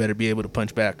too, and you better be able to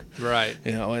punch back. Right.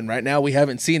 You know, and right now we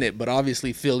haven't seen it, but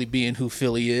obviously Philly being who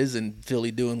Philly is and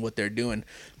Philly doing what they're doing,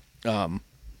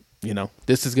 you know,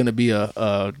 this is gonna be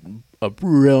a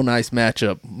real nice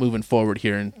matchup moving forward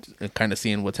here and kind of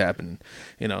seeing what's happening,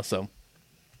 you know. So,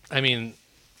 I mean,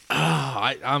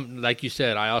 I'm like you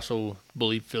said, I also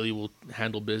believe Philly will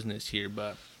handle business here,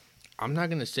 but I'm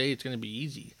not gonna say it's gonna be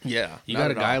easy. yeah, You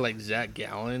got a guy like Zach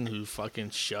Gallen who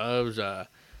fucking shoves.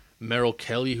 Merrill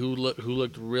Kelly who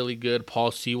looked really good.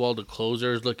 Paul Sewald, the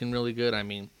closer, is looking really good. I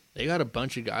mean, they got a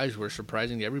bunch of guys who are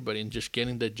surprising everybody and just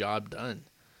getting the job done.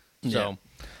 So,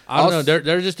 I don't know.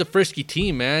 They're just a frisky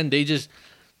team, man.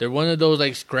 They're one of those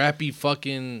like scrappy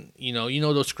fucking, you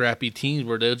know those scrappy teams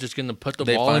where they're just gonna put the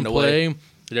ball in play.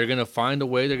 They're gonna find a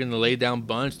way. They're gonna lay down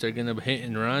bunts. They're gonna hit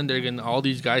and run. They're gonna all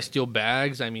these guys steal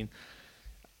bags. I mean,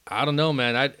 I don't know,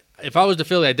 man. If I was the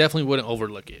Philly, I definitely wouldn't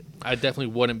overlook it. I definitely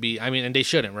wouldn't be. I mean, and they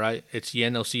shouldn't, right? It's the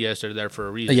NLCS. They're there for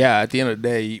a reason. Yeah, at the end of the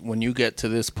day, when you get to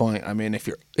this point, I mean, if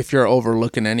you're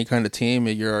overlooking any kind of team,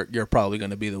 you're probably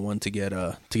going to be the one to get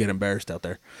embarrassed out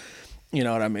there. You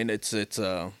know what I mean? It's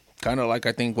kind of like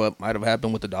I think what might have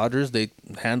happened with the Dodgers. They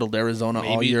handled Arizona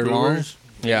all year Brewers.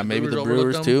 long. Yeah, maybe the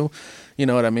Brewers overlooked too. You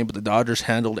know what I mean? But the Dodgers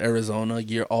handled Arizona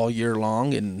all year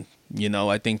long, and you know,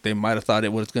 I think they might have thought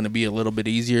it was going to be a little bit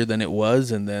easier than it was,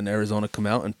 and then Arizona come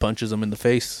out and punches them in the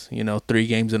face, you know, 3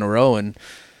 games in a row, and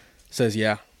says,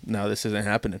 yeah, no, this isn't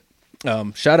happening.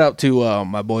 Shout out to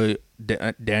my boy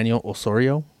Daniel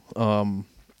Osorio.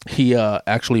 He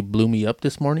actually blew me up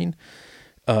this morning.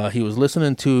 He was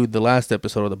listening to the last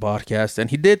episode of the podcast, and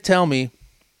he did tell me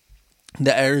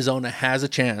that Arizona has a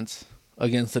chance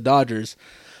against the Dodgers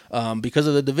because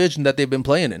of the division that they've been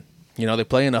playing in. they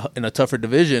play in a tougher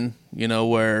division,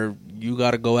 where you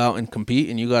got to go out and compete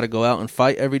and you got to go out and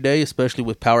fight every day, especially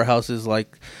with powerhouses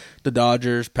like the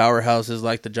Dodgers, powerhouses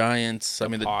like the Giants.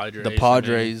 The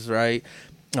Padres, right?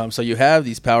 So you have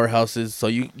these powerhouses, so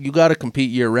you got to compete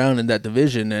year round in that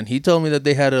division. And he told me that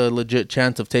they had a legit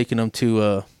chance of taking them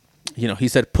to, he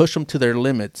said push them to their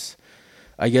limits.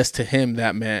 I guess to him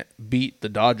that meant beat the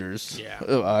Dodgers. Yeah.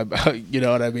 You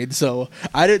know what I mean? So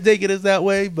I didn't take it as that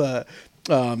way, but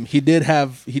he did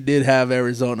have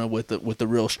Arizona with a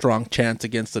real strong chance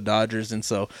against the Dodgers. And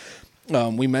so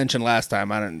we mentioned last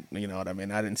time, I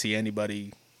didn't see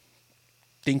anybody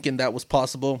thinking that was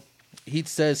possible. He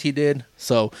says he did,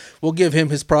 so we'll give him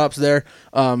his props there.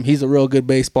 He's a real good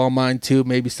baseball mind too.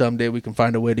 Maybe someday we can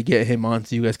find a way to get him on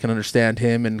so you guys can understand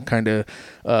him and kind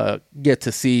of get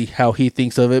to see how he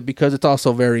thinks of it, because it's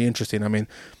also very interesting. I mean,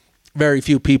 very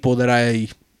few people that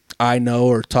I know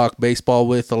or talk baseball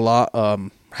with a lot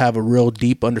have a real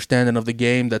deep understanding of the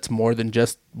game that's more than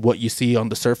just what you see on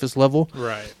the surface level.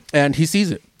 Right. And he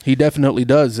sees it. He definitely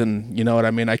does, and you know what I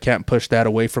mean? I can't push that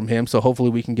away from him, so hopefully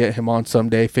we can get him on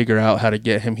someday, figure out how to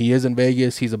get him. He is in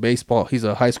Vegas. He's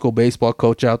a high school baseball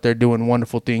coach out there doing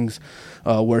wonderful things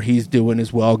where he's doing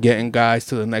as well, getting guys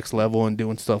to the next level and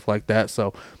doing stuff like that.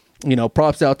 So,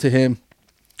 props out to him.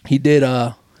 He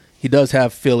does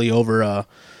have Philly over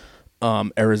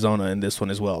Arizona in this one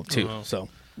as well, too. Uh-huh. So,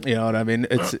 you know what I mean?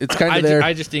 It's kind of there.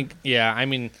 I just think,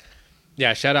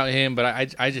 shout out him,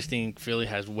 but I just think Philly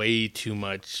has way too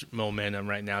much momentum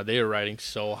right now. They are riding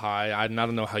so high. I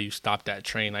don't know how you stop that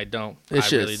train. I really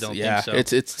don't think so.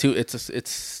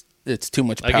 It's too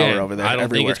much power over there. I don't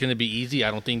think it's going to be easy.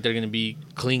 I don't think they're going to be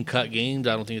clean-cut games.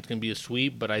 I don't think it's going to be a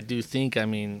sweep. But I do think, at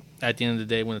the end of the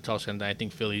day, when it's all said and done, I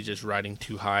think Philly's just riding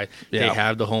too high. Yeah. They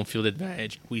have the home field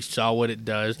advantage. We saw what it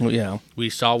does. Yeah. We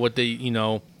saw what they,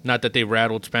 not that they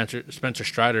rattled Spencer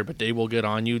Strider, but they will get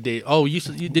on you.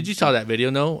 Did you saw that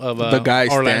video? No, of the guy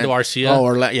Orlando Arcia.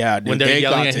 Oh, yeah, dude. When they're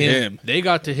yelling at him, they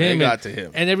got to him.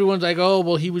 And everyone's like, "Oh,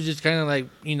 well, he was just kind of like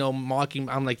mocking."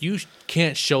 I'm like, you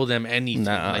can't show them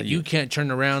anything. You can't turn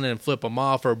around and flip them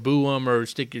off or boo them or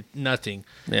stick your nothing.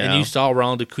 Yeah. And you saw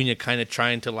Ronald Acuna kind of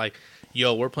trying to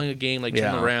yo, we're playing a game,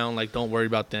 turn around, don't worry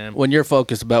about them. When you're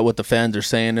focused about what the fans are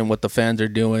saying and what the fans are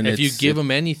doing, if you give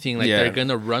them anything, they're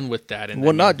gonna run with that. And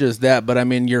not just that, but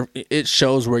it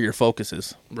shows where your focus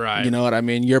is. Right. You know what I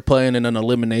mean? You're playing in an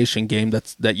elimination game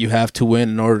that you have to win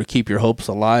in order to keep your hopes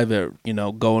alive at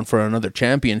going for another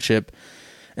championship.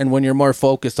 And when you're more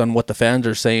focused on what the fans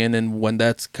are saying, and when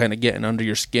that's kind of getting under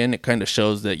your skin, it kind of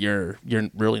shows that you're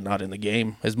really not in the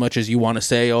game. As much as you want to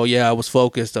say, "Oh yeah, I was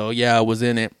focused. Oh yeah, I was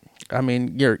in it."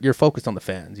 You're focused on the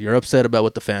fans. You're upset about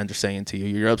what the fans are saying to you.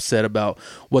 You're upset about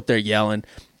what they're yelling.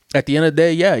 At the end of the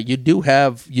day, yeah, you do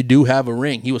have a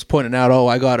ring. He was pointing out, "Oh,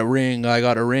 I got a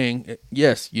ring.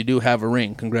 Yes, you do have a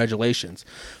ring. Congratulations.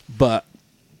 But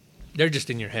they're just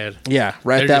in your head. Yeah,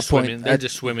 right at that point. They're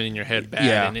just swimming in your head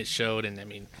bad, and it showed. And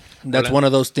that's one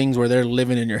of those things where they're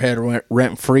living in your head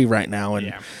rent free right now,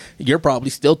 and you're probably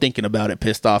still thinking about it,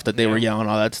 pissed off that they were yelling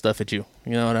all that stuff at you.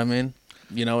 You know what I mean?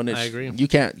 And I agree. You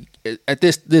can't at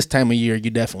this time of year. You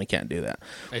definitely can't do that,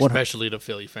 especially the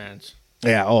Philly fans.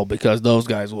 Yeah, because those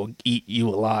guys will eat you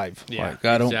alive. Yeah,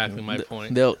 exactly my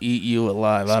point. They'll eat you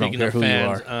alive. I don't care who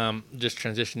fans, you are. Just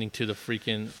transitioning to the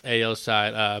freaking AL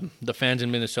side, the fans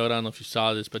in Minnesota, I don't know if you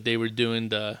saw this, but they were doing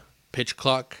the pitch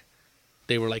clock.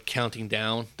 They were counting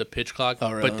down the pitch clock,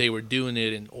 but they were doing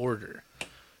it in order.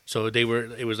 So it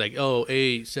was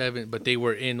 8, 7, but they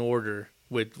were in order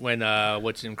with when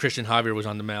Christian Javier was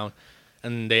on the mound,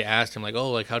 and they asked him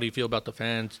how do you feel about the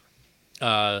fans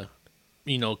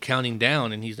counting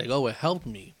down? And he's like, "Oh, it helped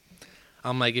me."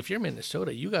 I'm like, if you're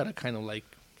Minnesota, you gotta kind of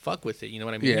fuck with it. You know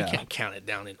what I mean? Yeah. You can't count it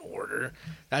down in order.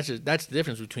 That's the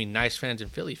difference between nice fans and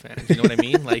Philly fans. You know what I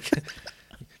mean?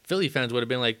 Philly fans would have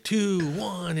been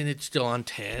 2-1 and it's still on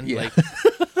 10. Yeah.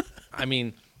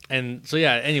 And so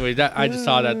anyway, that I just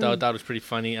saw that though. I thought it was pretty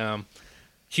funny.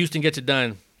 Houston gets it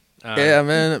done. Yeah,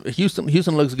 man.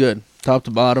 Houston looks good, top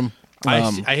to bottom.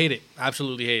 I hate it.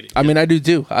 Absolutely hate it. I do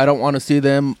too. I don't want to see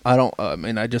them. I don't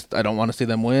want to see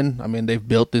them win. They've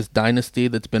built this dynasty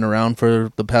that's been around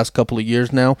for the past couple of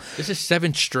years now. This is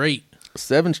 7 straight.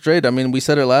 7 straight. We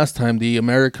said it last time. The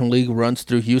American League runs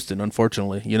through Houston,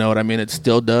 unfortunately. You know what I mean? It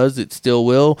still does. It still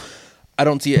will. I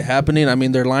don't see it happening.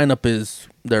 Their lineup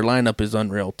is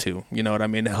unreal too. You know what I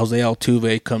mean? Jose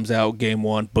Altuve comes out game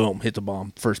 1, boom, hits a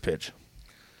bomb, first pitch.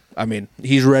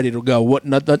 He's ready to go.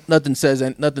 Nothing says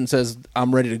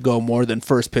I'm ready to go more than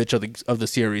first pitch of the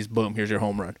series. Boom, here's your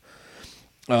home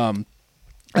run.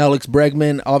 Alex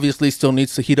Bregman obviously still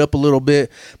needs to heat up a little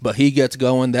bit, but he gets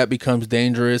going, that becomes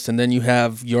dangerous. And then you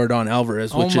have Yordan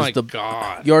Alvarez, which is the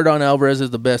God. Yordan Alvarez is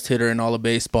the best hitter in all of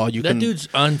baseball. That dude's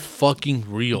unfucking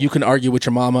real. You can argue with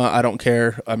your mama. I don't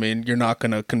care. I mean, you're not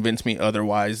going to convince me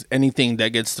otherwise. Anything that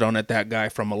gets thrown at that guy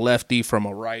from a lefty, from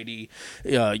a righty,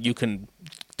 you can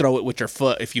throw it with your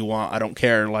foot if you want. I don't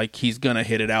care. Like, he's going to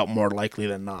hit it out more likely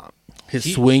than not.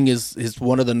 His swing is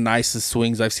one of the nicest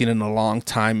swings I've seen in a long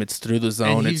time. It's through the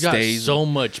zone. And he's got so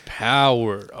much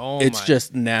power. It's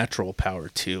just natural power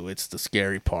too. It's the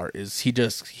scary part is he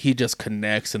just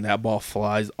connects and that ball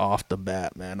flies off the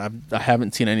bat, man. I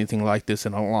haven't seen anything like this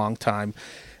in a long time,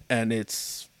 and it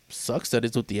sucks that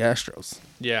it's with the Astros.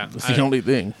 Yeah, that's the only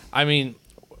thing. I mean,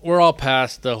 we're all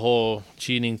past the whole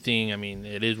cheating thing. I mean,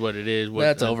 it is what it is.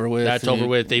 That's over with. That's over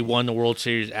with. They won the World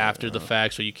Series after the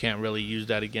fact, so you can't really use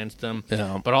that against them.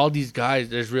 Yeah. But all these guys,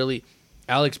 there's really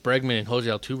Alex Bregman and Jose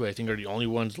Altuve, I think, are the only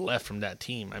ones left from that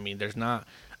team. I mean, there's not.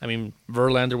 I mean,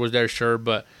 Verlander was there, sure,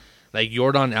 but like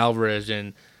Yordan Alvarez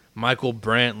and Michael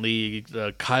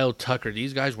Brantley, Kyle Tucker,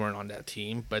 these guys weren't on that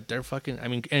team, but they're fucking. I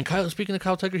mean, and speaking of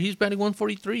Kyle Tucker, he's batting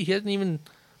 143. He hasn't even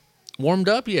warmed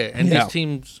up yet, and his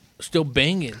team's still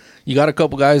banging. You got a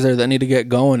couple guys there that need to get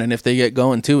going, and if they get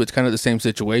going too, it's kind of the same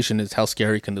situation as how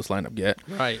scary can this lineup get.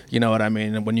 Right. You know what I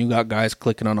mean? And when you got guys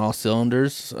clicking on all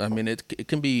cylinders, I mean, it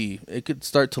could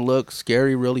start to look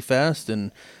scary really fast.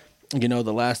 And you know,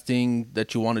 the last thing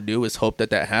that you want to do is hope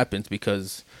that happens,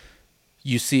 because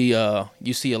you see a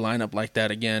lineup like that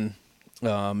again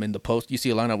in the post. You see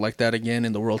a lineup like that again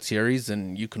in the World Series,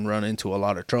 and you can run into a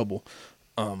lot of trouble.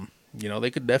 You know,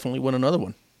 they could definitely win another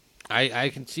one. I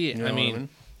can see it. You know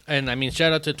I mean,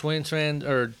 shout out to Twins fans,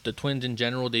 or the Twins in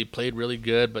general. They played really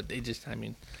good, but they just, at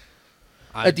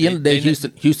the end of the day,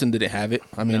 Houston didn't have it.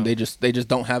 I mean, no. they just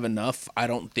don't have enough. I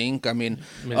don't think. I mean,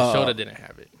 Minnesota didn't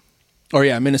have it. Or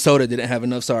yeah, Minnesota didn't have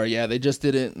enough. Sorry, yeah, they just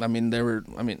didn't. I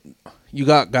mean, you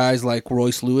got guys like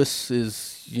Royce Lewis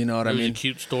is, you know what I mean. It was a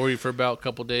cute story for about a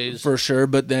couple days, for sure.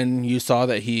 But then you saw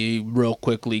that he real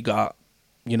quickly got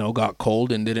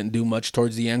cold and didn't do much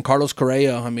towards the end. Carlos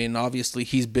Correa, I mean, obviously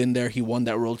he's been there. He won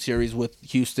that World Series with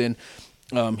Houston.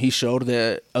 He showed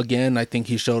that again. I think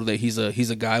he showed that he's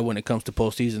a guy when it comes to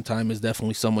postseason time, is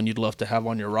definitely someone you'd love to have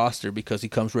on your roster, because he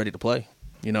comes ready to play.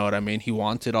 You know what I mean? He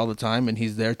wants it all the time, and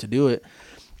he's there to do it.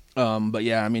 But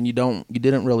yeah, I mean, you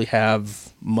didn't really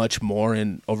have much more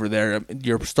over there.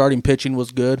 Your starting pitching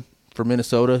was good for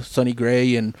Minnesota. Sonny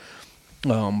Gray and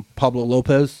Pablo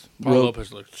Lopez.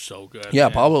 Lopez looked so good. Yeah,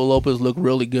 man. Pablo Lopez looked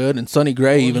really good, and Sonny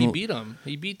Gray he beat him.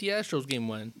 He beat the Astros game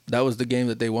one. That was the game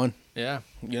that they won. Yeah,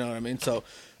 you know what I mean. So,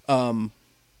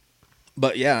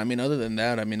 but yeah, I mean, other than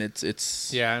that, I mean,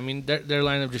 it's yeah. I mean, their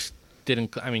lineup just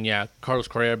didn't. I mean, yeah, Carlos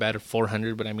Correa batted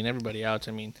 400, but I mean, everybody else.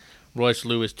 I mean, Royce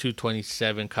Lewis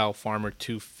 227, Kyle Farmer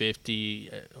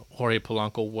 250, Jorge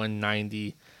Polanco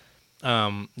 190.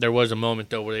 There was a moment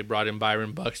though where they brought in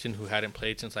Byron Buxton, who hadn't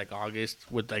played since like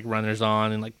August, with like runners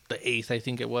on and like the 8th, I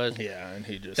think it was. Yeah, and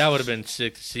that would have been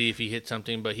sick to see if he hit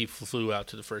something, but he flew out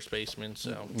to the first baseman.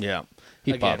 So yeah,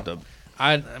 he popped up.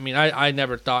 I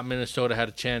never thought Minnesota had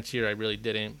a chance here. I really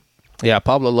didn't. Yeah,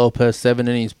 Pablo Lopez, 7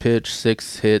 innings pitched,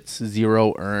 6 hits,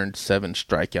 0 earned, 7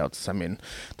 strikeouts. I mean,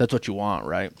 that's what you want,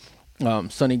 right?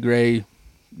 Sonny Gray,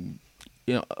 you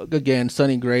know, again,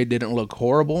 Sonny Gray didn't look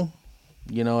horrible.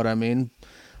 You know what I mean?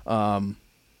 I'm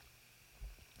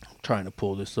trying to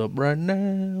pull this up right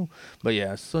now. But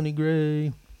yeah, Sonny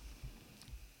Gray.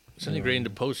 Sonny Gray in the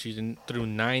postseason threw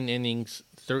 9 innings,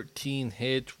 13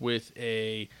 hits with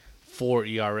a 4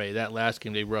 ERA. That last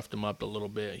game, they roughed him up a little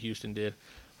bit. Houston did.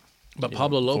 But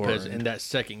Pablo Lopez in that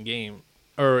second game,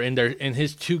 or in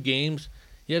his 2 games,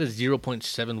 he had a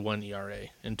 0.71 ERA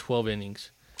in 12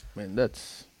 innings. Man,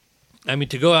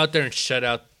 to go out there and shut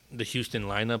out the Houston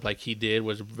lineup like he did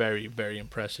was very, very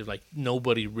impressive. Like,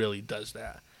 nobody really does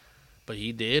that. But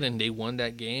he did, and they won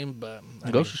that game. But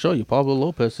it goes to show you, Pablo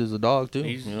Lopez is a dog, too.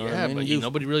 But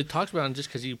nobody really talks about him just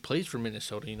because he plays for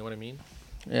Minnesota. You know what I mean?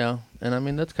 Yeah, and I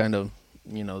mean, that's kind of,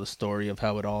 the story of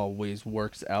how it always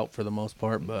works out for the most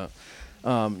part. But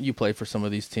you play for some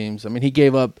of these teams. I mean, he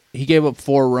gave up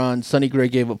 4 runs. Sonny Gray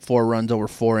gave up 4 runs over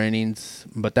 4 innings,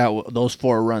 but those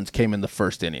 4 runs came in the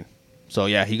first inning. So,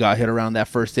 yeah, he got hit around that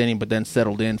first inning, but then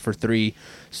settled in for 3,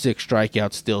 6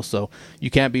 strikeouts still. So,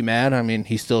 you can't be mad. I mean,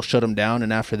 he still shut him down,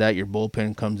 and after that, your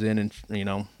bullpen comes in, and,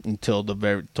 until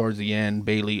towards the end,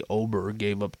 Bailey Ober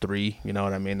gave up 3, you know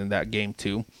what I mean, in that game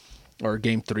 2, or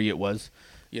game 3 it was,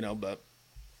 but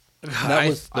That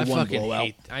was the I one fucking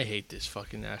blowout. hate this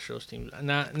fucking Astros team.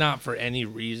 Not for any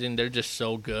reason. They're just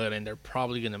so good, and they're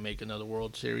probably gonna make another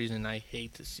World Series, and I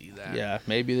hate to see that. Yeah,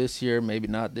 maybe this year, maybe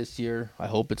not this year. I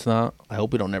hope it's not. I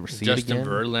hope we don't ever see Justin it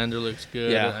again. Verlander looks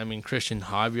good. Yeah. I mean, Christian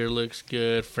Javier looks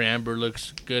good. Framber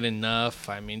looks good enough.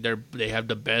 I mean, they have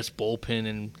the best bullpen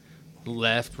in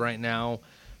left right now.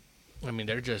 I mean,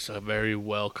 they're just a very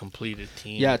well completed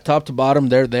team. Yeah, top to bottom,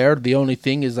 they're there. The only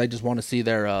thing is, I just want to see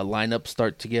their lineup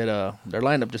start to get their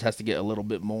lineup just has to get a little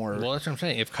bit more. Well, that's what I'm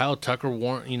saying. If Kyle Tucker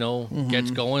gets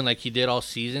going like he did all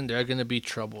season, they're going to be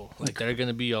trouble. Like they're going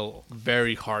to be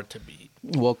very hard to beat.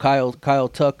 Well, Kyle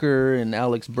Tucker and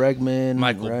Alex Bregman,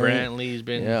 Michael right? Brantley's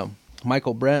been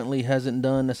Michael Brantley hasn't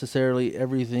done necessarily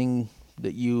everything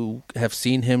that you have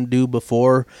seen him do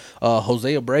before.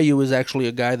 Jose Abreu is actually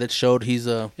a guy that showed he's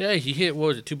a he hit, what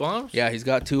was it, 2 bombs? yeah, he's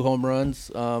got 2 home runs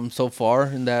so far.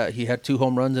 In that he had 2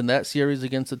 home runs in that series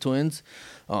against the Twins.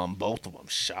 Both of them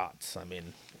shots. I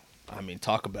mean,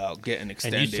 talk about getting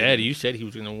extended. And you said he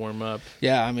was going to warm up.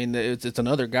 Yeah, I mean, it's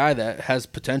another guy that has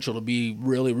potential to be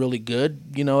really, really good.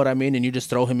 You know what I mean? And you just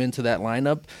throw him into that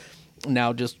lineup.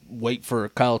 Now just wait for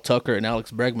Kyle Tucker and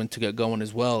Alex Bregman to get going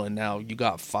as well. And now you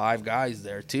got 5 guys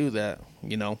there, too, that,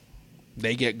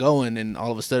 they get going and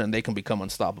all of a sudden they can become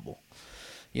unstoppable.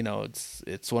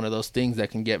 It's one of those things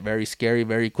that can get very scary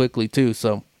very quickly, too.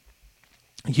 So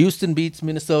Houston beats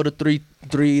Minnesota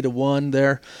 3-1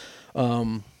 there.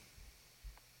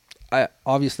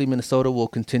 Obviously Minnesota will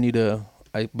continue to,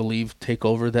 I believe, take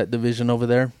over that division over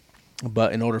there.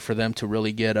 But in order for them to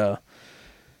really get over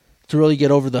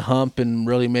the hump and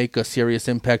really make a serious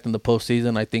impact in the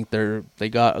postseason, I think they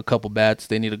got a couple bats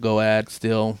they need to go add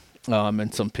still,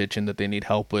 and some pitching that they need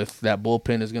help with. That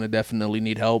bullpen is going to definitely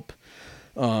need help,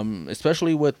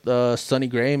 especially with Sonny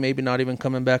Gray maybe not even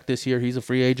coming back this year. He's a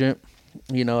free agent.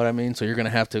 You know what I mean? So you're going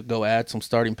to have to go add some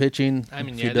starting pitching. I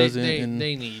mean,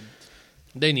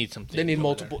 they need something. They need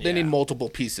multiple. They need multiple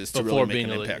pieces to Before really make an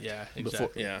being impact. yeah,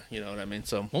 exactly. You know what I mean.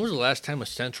 So when was the last time a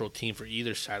Central team for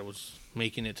either side was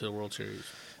making it to the World Series?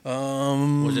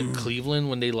 Was it Cleveland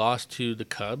when they lost to the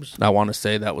Cubs? I want to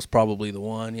say that was probably the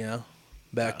one. Yeah,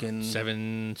 back in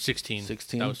 16.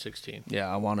 16? That was 16. Yeah,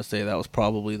 I want to say that was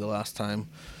probably the last time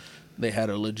they had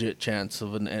a legit chance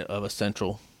of a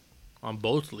Central. On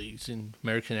both leagues, in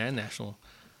American and National.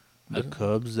 The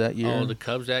Cubs that year. Oh, the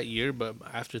Cubs that year, but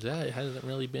after that, it hasn't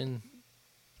really been.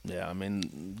 Yeah, I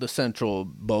mean, the Central,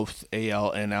 both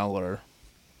AL and NL are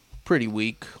pretty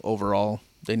weak overall.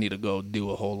 They need to go do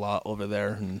a whole lot over there.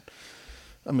 And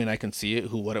I mean, I can see it.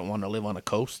 Who wouldn't want to live on a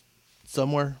coast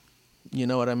somewhere? You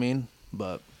know what I mean?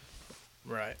 But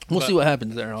right, we'll see what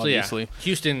happens there, obviously.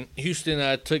 So yeah,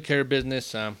 Houston took care of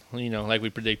business. Like we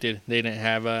predicted, they didn't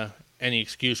have any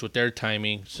excuse with their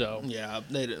timing. So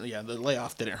the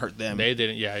layoff didn't hurt them. They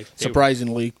didn't. Yeah,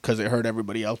 surprisingly, because it hurt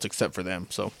everybody else except for them.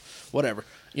 So whatever,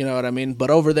 you know what I mean. But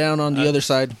over down on the other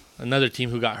side, another team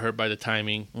who got hurt by the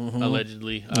timing,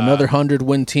 allegedly. Another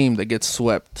 100-win team that gets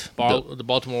swept. The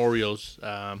Baltimore Orioles,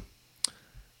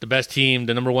 the best team,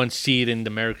 the number 1 seed in the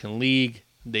American League.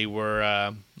 They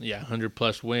were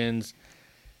 100+ wins,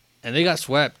 and they got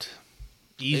swept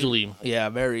easily.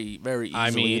 Very, very easily.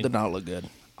 I mean, it did not look good.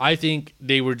 I think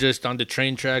they were just on the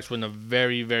train tracks when a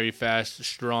very, very fast,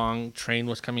 strong train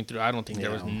was coming through. I don't think there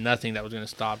was nothing that was going to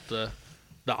stop the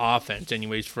offense,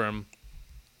 anyways, from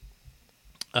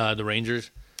the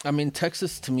Rangers. I mean,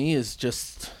 Texas to me is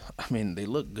just. I mean, they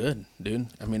look good, dude.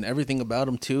 I mean, everything about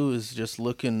them too is just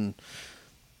looking.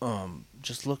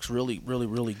 Just looks really, really,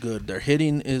 really good. Their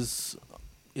hitting is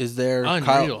there.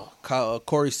 Unreal.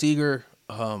 Corey Seager,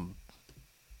 Garcia.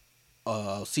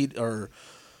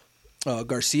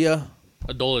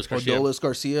 Adolis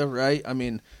Garcia, right? I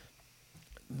mean,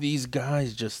 these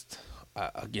guys just,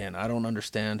 again, I don't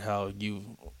understand how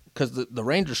because the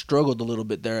Rangers struggled a little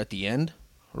bit there at the end,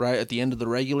 right? At the end of the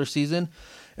regular season,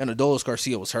 and Adolis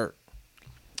Garcia was hurt.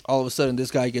 All of a sudden,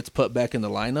 this guy gets put back in the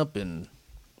lineup, and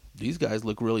these guys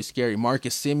look really scary.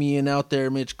 Marcus Semien out there,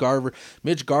 Mitch Garver.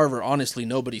 Mitch Garver, honestly,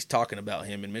 nobody's talking about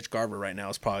him, and Mitch Garver right now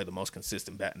is probably the most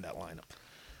consistent bat in that lineup.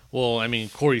 Well, I mean,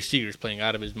 Corey Seager's playing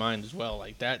out of his mind as well.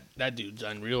 Like, that dude's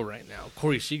unreal right now.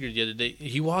 Corey Seager, the other day,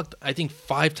 he walked, I think,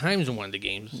 5 times in one of the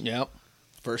games. Yep.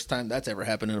 First time that's ever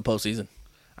happened in a postseason.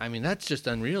 I mean, that's just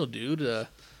unreal, dude.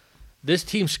 This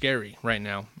team's scary right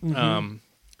now. Mm-hmm.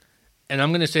 And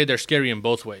I'm going to say they're scary in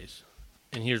both ways.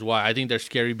 And here's why. I think they're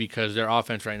scary because their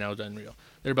offense right now is unreal.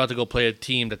 They're about to go play a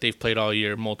team that they've played all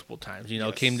year multiple times.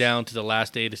 It came down to the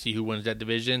last day to see who wins that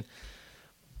division.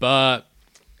 But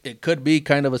it could be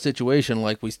kind of a situation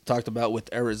like we talked about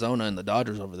with Arizona and the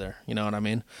Dodgers over there. You know what I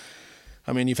mean?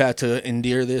 I mean, you've had to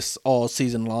endure this all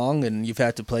season long, and you've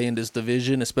had to play in this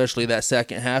division, especially that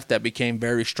second half that became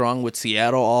very strong with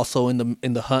Seattle also in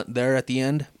the hunt there at the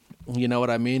end. You know what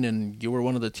I mean? And you were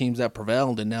one of the teams that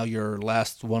prevailed, and now your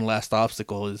last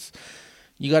obstacle is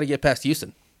you got to get past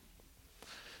Houston.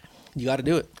 You got to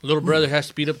do it. Little brother has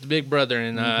to beat up the big brother,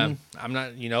 and I'm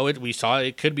not. We saw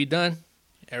it could be done.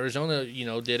 Arizona,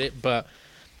 did it, but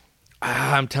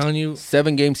I'm telling you,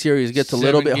 7-game series gets a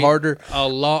little bit harder. A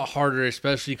lot harder,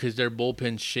 especially because their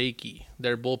bullpen's shaky.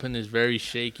 Their bullpen is very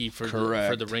shaky for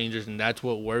the Rangers, and that's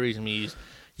what worries me. Is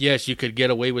yes, you could get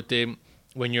away with it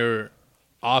when your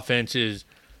offense is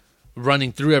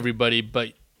running through everybody,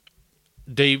 but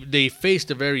they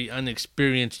faced a very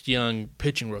unexperienced young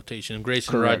pitching rotation.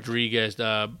 Grayson Rodriguez,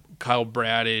 Kyle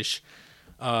Bradish.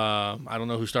 I don't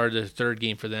know who started the third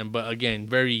game for them, but again,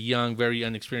 very young, very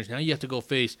unexperienced. Now you have to go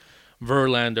face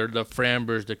Verlander, the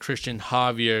Frambers, the Christian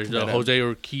Javiers, the Jose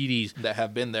Urquides. That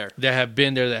have been there. That have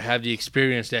the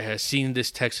experience, that has seen this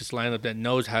Texas lineup, that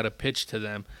knows how to pitch to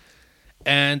them.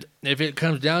 And if it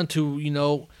comes down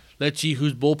to, let's see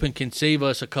whose bullpen can save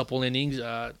us a couple innings,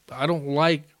 I don't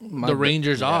like the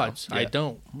Rangers' odds. Yeah. I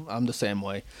don't. I'm the same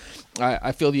way.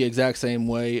 I feel the exact same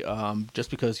way,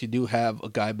 just because you do have a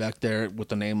guy back there with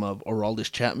the name of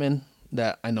Aroldis Chapman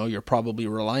that I know you're probably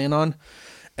relying on.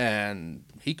 And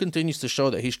he continues to show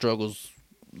that he struggles.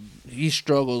 He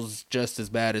struggles just as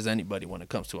bad as anybody when it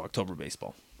comes to October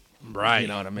baseball. Right. You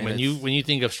know what I mean? When you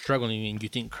think of struggling, you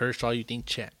think Kershaw, you think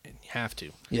Chapman. You have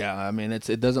to. Yeah, I mean,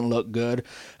 it doesn't look good.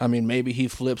 I mean, maybe he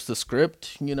flips the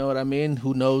script. You know what I mean?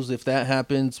 Who knows if that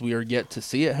happens? We are yet to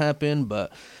see it happen.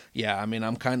 But, yeah, I mean,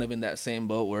 I'm kind of in that same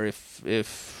boat where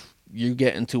if you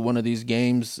get into one of these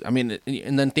games, I mean,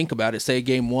 and then think about it. Say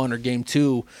game 1 or game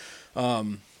 2,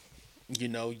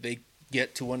 they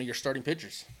get to one of your starting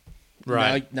pitchers.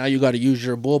 Right. Now you got to use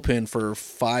your bullpen for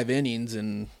 5 innings,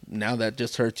 and now that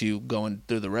just hurts you going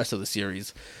through the rest of the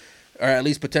series, or at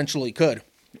least potentially could.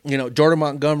 Jordan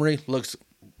Montgomery looks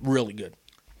really good.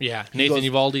 Yeah, Nathan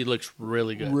Eovaldi looks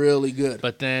really good. Really good.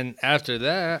 But then after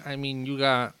that, I mean, you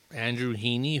got Andrew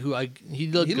Heaney, who he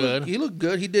looked good. He looked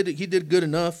good. He did good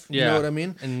enough. Yeah. You know what I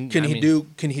mean? And Can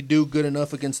he do good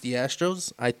enough against the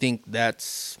Astros? I think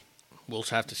we'll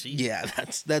have to see. Yeah,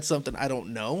 that's something I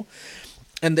don't know.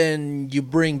 And then you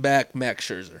bring back Max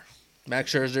Scherzer.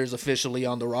 Max Scherzer is officially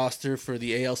on the roster for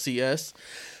the ALCS.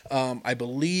 I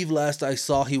believe last I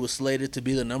saw he was slated to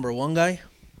be the number 1 guy.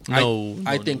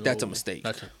 I think that's a mistake.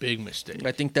 That's a big mistake.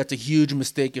 I think that's a huge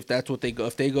mistake if that's what they go.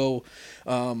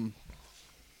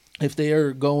 If they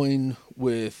are going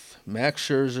with Max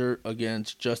Scherzer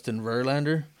against Justin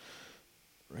Verlander,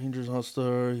 Rangers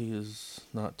All-Star, he is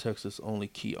not Texas' only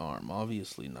key arm.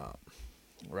 Obviously not.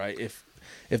 Right?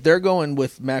 If they're going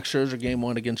with Max Scherzer game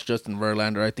 1 against Justin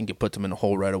Verlander, I think it puts him in a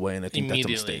hole right away, and I think that's a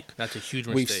mistake. That's a huge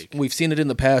mistake. We've seen it in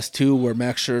the past too, where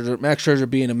Max Scherzer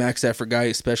being a max effort guy,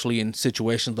 especially in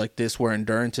situations like this where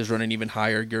endurance is running even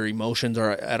higher, your emotions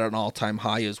are at an all-time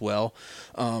high as well.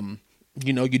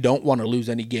 You don't want to lose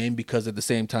any game because at the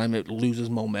same time it loses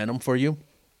momentum for you.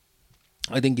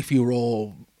 I think if you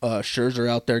roll Scherzer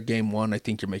out there game 1, I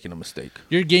think you're making a mistake.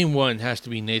 Your game 1 has to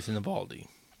be Nathan Eovaldi.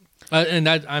 And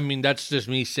that's just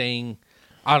me saying,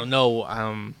 I don't know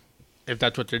if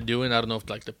that's what they're doing. I don't know if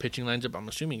the pitching lines up. I'm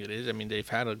assuming it is. I mean, they've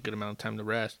had a good amount of time to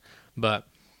rest. But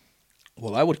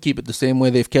well, I would keep it the same way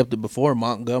they've kept it before.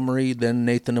 Montgomery, then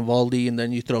Nathan Eovaldi, and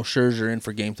then you throw Scherzer in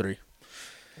for game 3.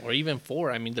 Or even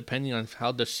 4. I mean, depending on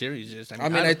how the series is.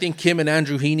 I think Kim and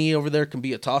Andrew Heaney over there can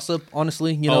be a toss-up,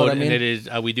 honestly. You know what I mean? And it is.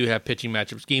 We do have pitching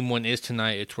matchups. Game 1 is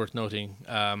tonight. It's worth noting.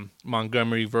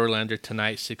 Montgomery, Verlander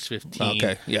tonight, 6:15.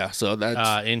 Okay, yeah. So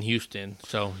that's in Houston.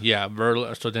 So yeah,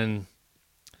 So then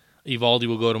Eovaldi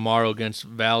will go tomorrow against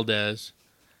Valdez,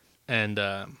 and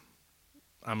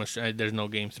there's no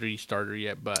game 3 starter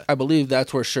yet, but I believe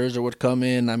that's where Scherzer would come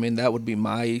in. I mean, that would be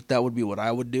what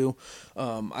I would do.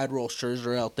 I'd roll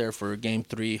Scherzer out there for game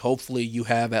 3. Hopefully, you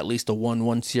have at least a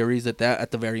 1-1 series at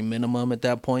the very minimum at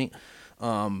that point.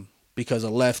 Because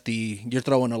you're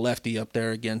throwing a lefty up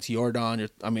there against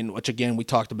Yordan. Which again we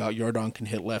talked about. Yordan can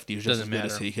hit lefties just as good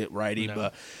as he hit righty,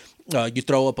 no. But you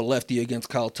throw up a lefty against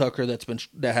Kyle Tucker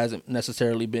that hasn't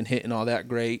necessarily been hitting all that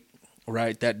great.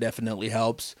 Right, that definitely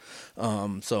helps.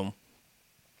 So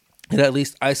it at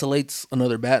least isolates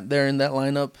another bat there in that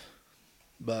lineup.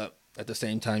 But at the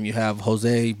same time, you have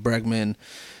Jose, Bregman,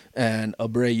 and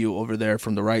Abreu over there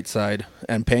from the right side,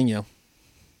 and Pena.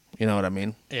 You know what I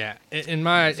mean? Yeah.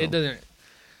 It doesn't.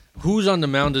 Who's on the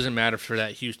mound doesn't matter for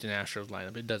that Houston Astros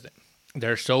lineup. It doesn't.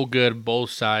 They're so good, both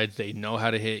sides. They know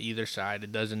how to hit either side.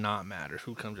 It does not matter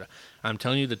who comes out. I'm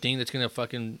telling you, the thing that's going to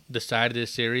fucking decide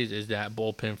this series is that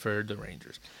bullpen for the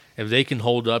Rangers. If they can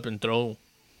hold up and throw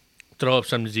up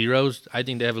some zeros, I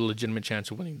think they have a legitimate chance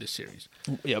of winning this series.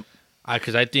 Yep.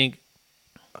 Because I think,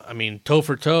 I mean, toe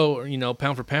for toe,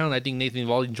 pound for pound, I think Nathan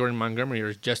Eovaldi and Jordan Montgomery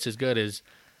are just as good as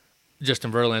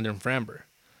Justin Verlander and Framber.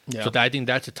 Yeah. So I think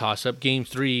that's a toss-up. Game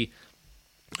 3,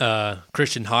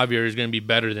 Christian Javier is going to be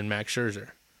better than Max Scherzer.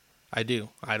 I do.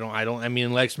 I mean,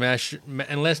 unless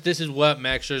this is what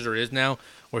Max Scherzer is now,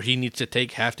 where he needs to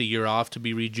take half the year off to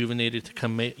be rejuvenated to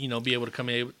come, be able to come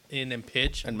in and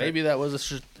pitch. And maybe that was a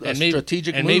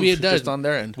strategic and move maybe it does just on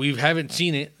their end. We haven't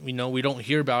seen it. We don't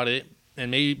hear about it. And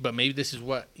maybe this is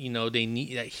what they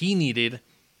need, that he needed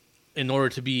in order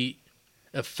to be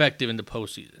effective in the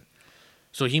postseason.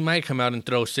 So he might come out and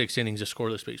throw 6 innings of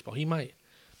scoreless baseball. He might.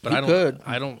 But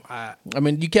I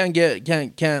mean, you can't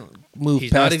move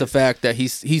He's past not the fact that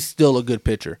he's still a good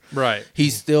pitcher. Right.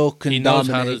 He still can He knows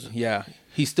how dominate. to- Yeah.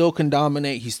 He still can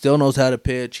dominate. He still knows how to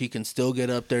pitch. He can still get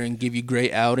up there and give you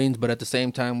great outings. But at the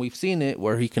same time, we've seen it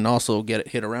where he can also get it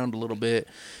hit around a little bit.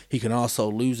 He can also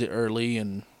lose it early,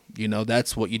 and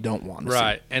that's what you don't want to see.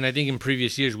 Right. And I think in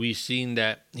previous years we've seen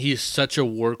that he is such a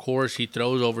workhorse. He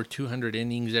throws over 200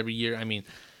 innings every year. I mean,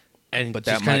 But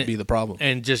that might be the problem.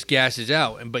 And just gasses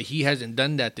out. But he hasn't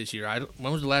done that this year.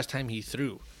 When was the last time he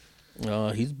threw?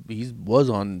 He was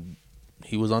on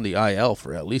the IL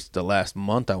for at least the last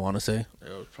month, I want to say. It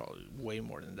was probably way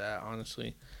more than that,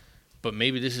 honestly. But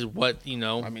maybe this is what,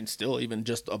 I mean, still, even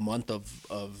just a month of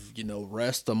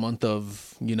rest, a month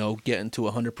of, getting to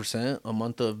 100%, a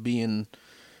month of being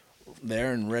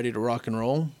there and ready to rock and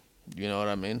roll. You know what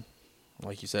I mean?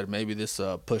 Like you said, maybe this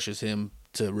pushes him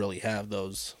to really have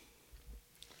those.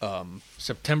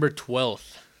 September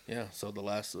 12th. Yeah, so the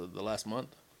last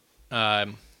month.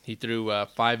 He threw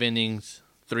 5 innings,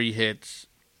 3 hits,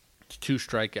 2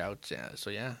 strikeouts. Yeah. So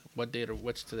yeah,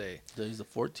 what's today? Today's the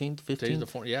 14th, 15th. Today's the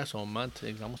 4th. Yeah, so a month,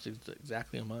 almost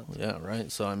exactly a month. Yeah,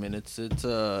 right. So I mean, it's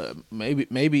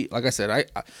maybe like I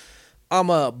said, I'm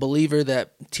a believer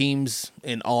that teams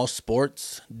in all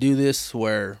sports do this,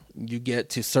 where you get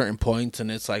to certain points and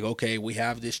it's like, okay, we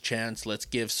have this chance. Let's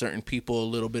give certain people a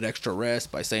little bit extra rest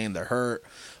by saying they're hurt,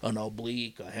 an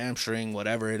oblique, a hamstring,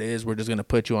 whatever it is. We're just going to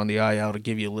put you on the IL to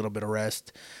give you a little bit of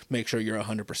rest. Make sure you're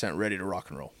 100% ready to rock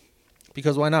and roll.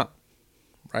 Because why not?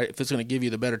 Right? If it's going to give you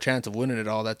the better chance of winning it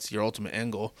all, that's your ultimate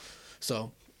end goal.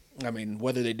 So, I mean,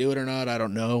 whether they do it or not, I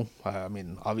don't know. I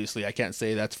mean, obviously, I can't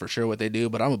say that's for sure what they do,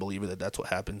 but I'm a believer that that's what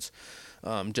happens,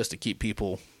 just to keep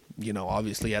people,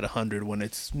 obviously at 100 when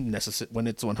it's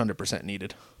 100%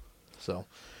 needed. So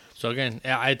again,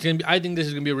 I think this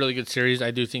is gonna be a really good series.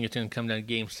 I do think it's gonna come down to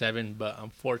Game 7, but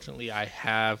unfortunately, I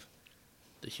have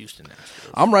the Houston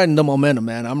Astros. I'm riding the momentum,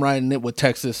 man. I'm riding it with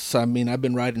Texas. I mean, I've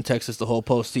been riding Texas the whole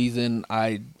postseason.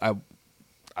 I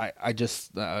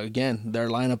just, again, their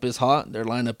lineup is hot. Their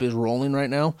lineup is rolling right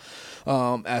now.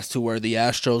 As to where the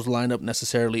Astros lineup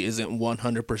necessarily isn't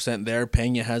 100% there.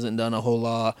 Pena hasn't done a whole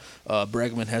lot.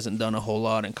 Bregman hasn't done a whole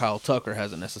lot. And Kyle Tucker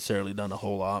hasn't necessarily done a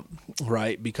whole lot,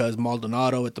 right? Because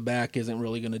Maldonado at the back isn't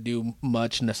really going to do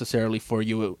much necessarily for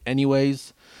you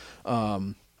anyways.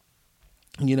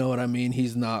 You know what I mean?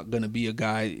 He's not going to be a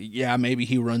guy. Yeah, maybe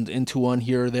he runs into one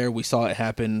here or there. We saw it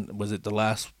happen. Was it the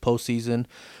last postseason,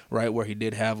 right, where he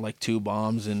did have like 2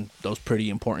 bombs in those pretty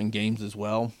important games as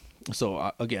well.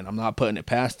 So, again, I'm not putting it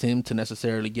past him to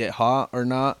necessarily get hot or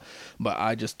not, but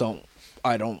I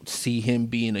don't see him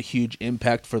being a huge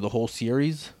impact for the whole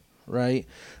series, right?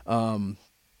 But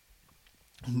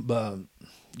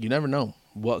you never know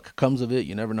what comes of it.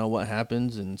 You never know what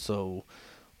happens. And so,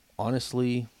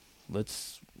 honestly,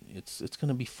 it's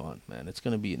gonna be fun, man. It's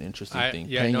gonna be an interesting thing.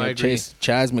 Yeah, I agree.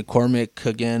 Chas McCormick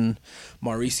again,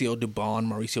 Mauricio Dubon.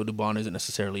 Mauricio Dubon isn't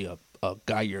necessarily a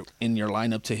guy you're in your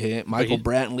lineup to hit. Michael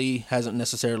Brantley hasn't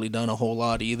necessarily done a whole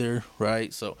lot either,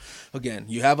 right? So again,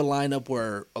 you have a lineup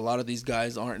where a lot of these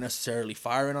guys aren't necessarily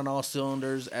firing on all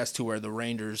cylinders, as to where the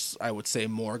Rangers, I would say,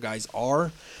 more guys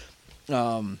are.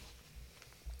 You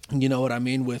know what I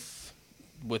mean, with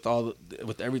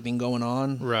everything going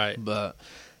on, right? But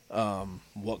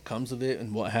what comes of it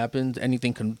and what happens,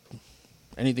 anything can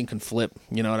flip.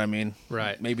 You know what I mean?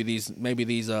 Right. Maybe these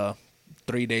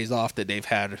 3 days off that they've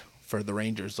had for the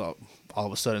Rangers, all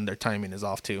of a sudden their timing is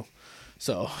off too.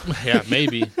 So yeah,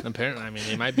 maybe. Apparently, I mean,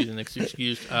 they might be the next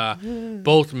excuse.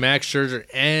 Both Max Scherzer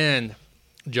and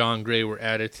John Gray were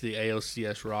added to the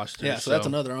ALCS roster. Yeah, so that's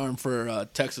another arm for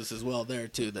Texas as well there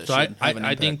too. So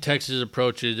I think Texas'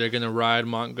 approach is they're going to ride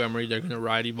Montgomery, they're going to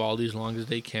ride Eovaldi as long as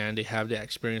they can. They have that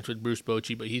experience with Bruce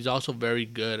Bochy, but he's also very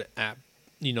good at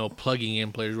plugging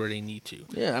in players where they need to.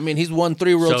 Yeah, I mean, he's won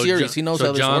 3 World Series. He knows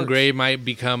how this John works. Gray might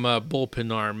become a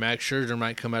bullpen arm. Max Scherzer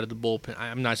might come out of the bullpen.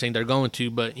 I'm not saying they're going to,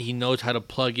 but he knows how to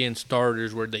plug in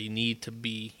starters where they need to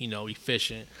be,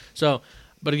 efficient. So,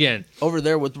 but again, over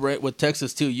there with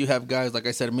Texas too, you have guys like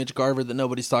I said, Mitch Garver that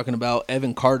nobody's talking about,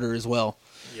 Evan Carter as well.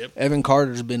 Yep. Evan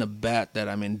Carter's been a bat that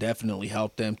definitely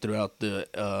helped them throughout the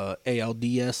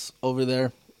ALDS over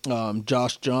there.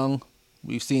 Josh Jung,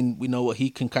 we know what he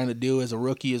can kind of do as a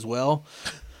rookie as well.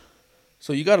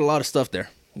 So you got a lot of stuff there.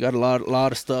 You got a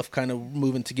lot of stuff kind of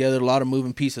moving together, a lot of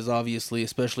moving pieces, obviously,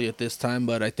 especially at this time.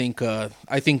 But I think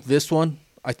this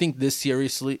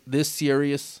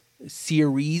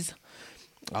series.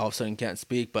 All of a sudden can't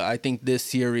speak, but I think this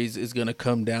series is going to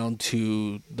come down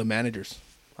to the managers.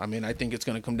 I think it's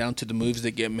going to come down to the moves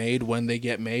that get made, when they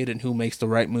get made, and who makes the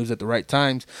right moves at the right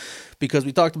times. Because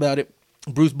we talked about it,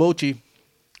 Bruce Bochy,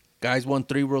 guy's won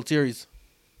 3 World Series.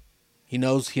 He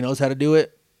knows how to do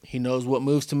it. He knows what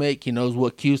moves to make. He knows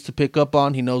what cues to pick up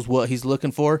on. He knows what he's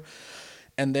looking for.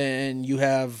 And then you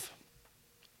have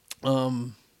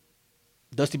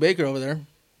Dusty Baker over there.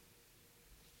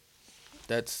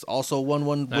 That's also won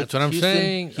one. That's what I'm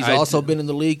saying. He's also been in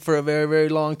the league for a very, very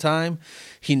long time.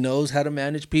 He knows how to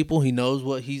manage people. He knows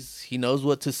what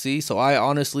to see. So I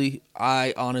honestly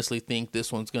think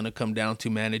this one's going to come down to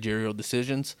managerial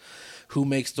decisions. Who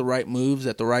makes the right moves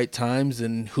at the right times,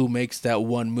 and who makes that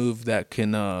one move that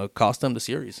can cost them the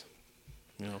series.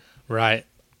 Right.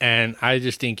 And I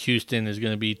just think Houston is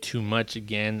going to be too much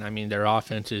again. Their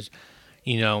offense is,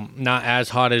 not as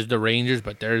hot as the Rangers,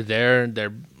 but they're there.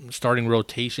 Their starting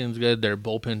rotation's good. Their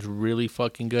bullpen's really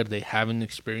fucking good. They have an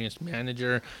experienced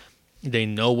manager. They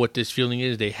know what this feeling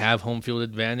is. They have home field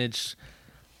advantage.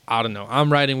 I don't know.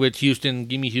 I'm riding with Houston.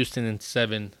 Give me Houston in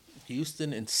 7.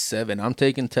 Houston in 7. I'm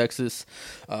taking Texas.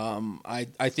 I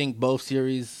think both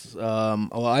series.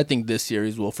 I think this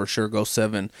series will for sure go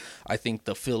 7. I think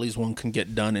the Phillies one can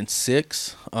get done in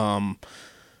 6.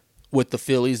 With the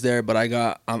Phillies there, but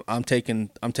I'm taking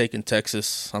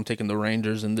Texas. I'm taking the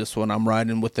Rangers in this one. I'm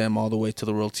riding with them all the way to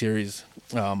the World Series.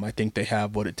 I think they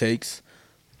have what it takes.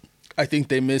 I think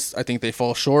they miss. I think they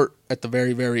fall short at the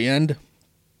very, very end.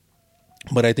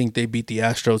 But I think they beat the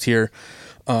Astros here.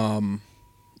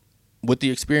 With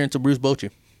the experience of Bruce Bochy.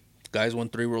 Guys won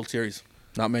 3 World Series.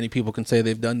 Not many people can say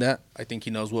they've done that. I think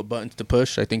he knows what buttons to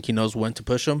push. I think he knows when to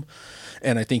push them.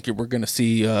 And I think we're going to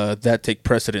see that take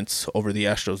precedence over the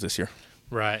Astros this year.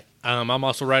 Right. I'm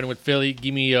also riding with Philly.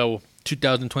 Give me a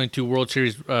 2022 World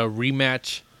Series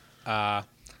rematch. I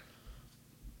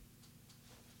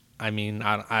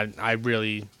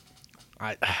really...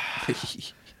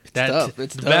 Tough.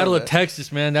 The Battle of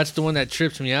Texas, man, that's the one that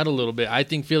trips me out a little bit. I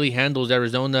think Philly handles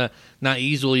Arizona not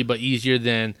easily, but easier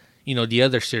than, the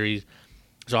other series.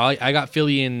 So I got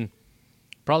Philly in,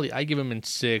 probably, I give them in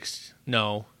 6.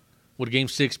 No. Would Game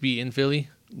 6 be in Philly?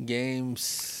 Game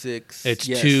 6. It's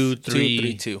yes.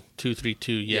 2-3-2.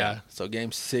 2-3-2, yeah. So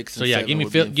Game 6 and so, yeah, 7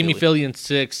 give me Philly in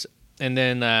 6. And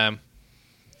then,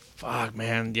 fuck,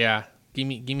 man, yeah. Give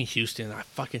me Houston. I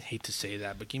fucking hate to say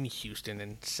that, but give me Houston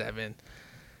in 7.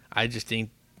 I just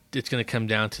think it's going to come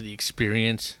down to the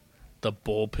experience, the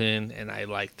bullpen, and I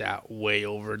like that way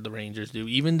over the Rangers do.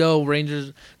 Even though the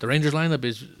Rangers lineup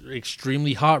is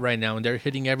extremely hot right now and they're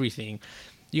hitting everything,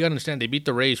 you got to understand they beat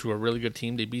the Rays, who are a really good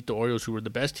team. They beat the Orioles, who were the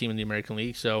best team in the American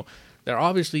League. So they're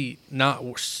obviously not,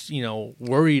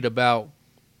 worried about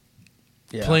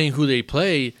playing who they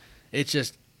play. It's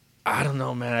just, I don't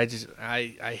know, man.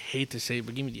 I hate to say it,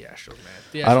 but give me the Astros, man.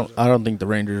 The Astros I don't think the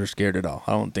Rangers are scared at all.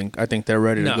 I think they're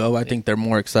ready to go. I think they're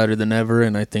more excited than ever,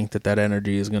 and I think that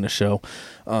energy is going to show,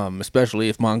 especially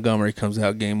if Montgomery comes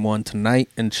out Game 1 tonight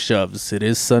and shoves. It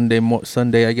is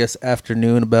Sunday, I guess,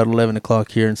 afternoon, about 11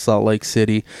 o'clock here in Salt Lake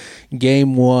City.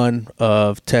 Game 1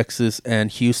 of Texas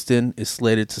and Houston is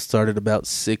slated to start at about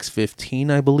 6:15,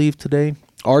 I believe, today.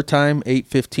 Our time,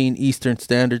 8:15 Eastern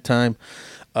Standard Time.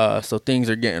 So things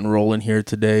are getting rolling here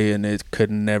today, and it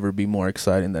could never be more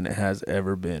exciting than it has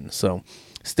ever been. So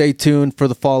stay tuned for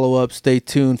the follow-up. Stay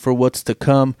tuned for what's to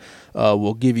come.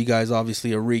 We'll give you guys,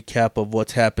 obviously, a recap of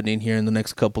what's happening here in the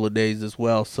next couple of days as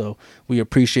well. So we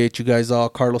appreciate you guys all.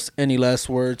 Carlos, any last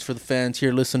words for the fans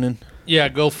here listening? Yeah,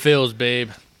 go Phils,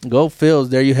 babe. Go Phils.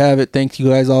 There you have it. Thank you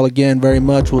guys all again very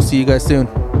much. We'll see you guys soon.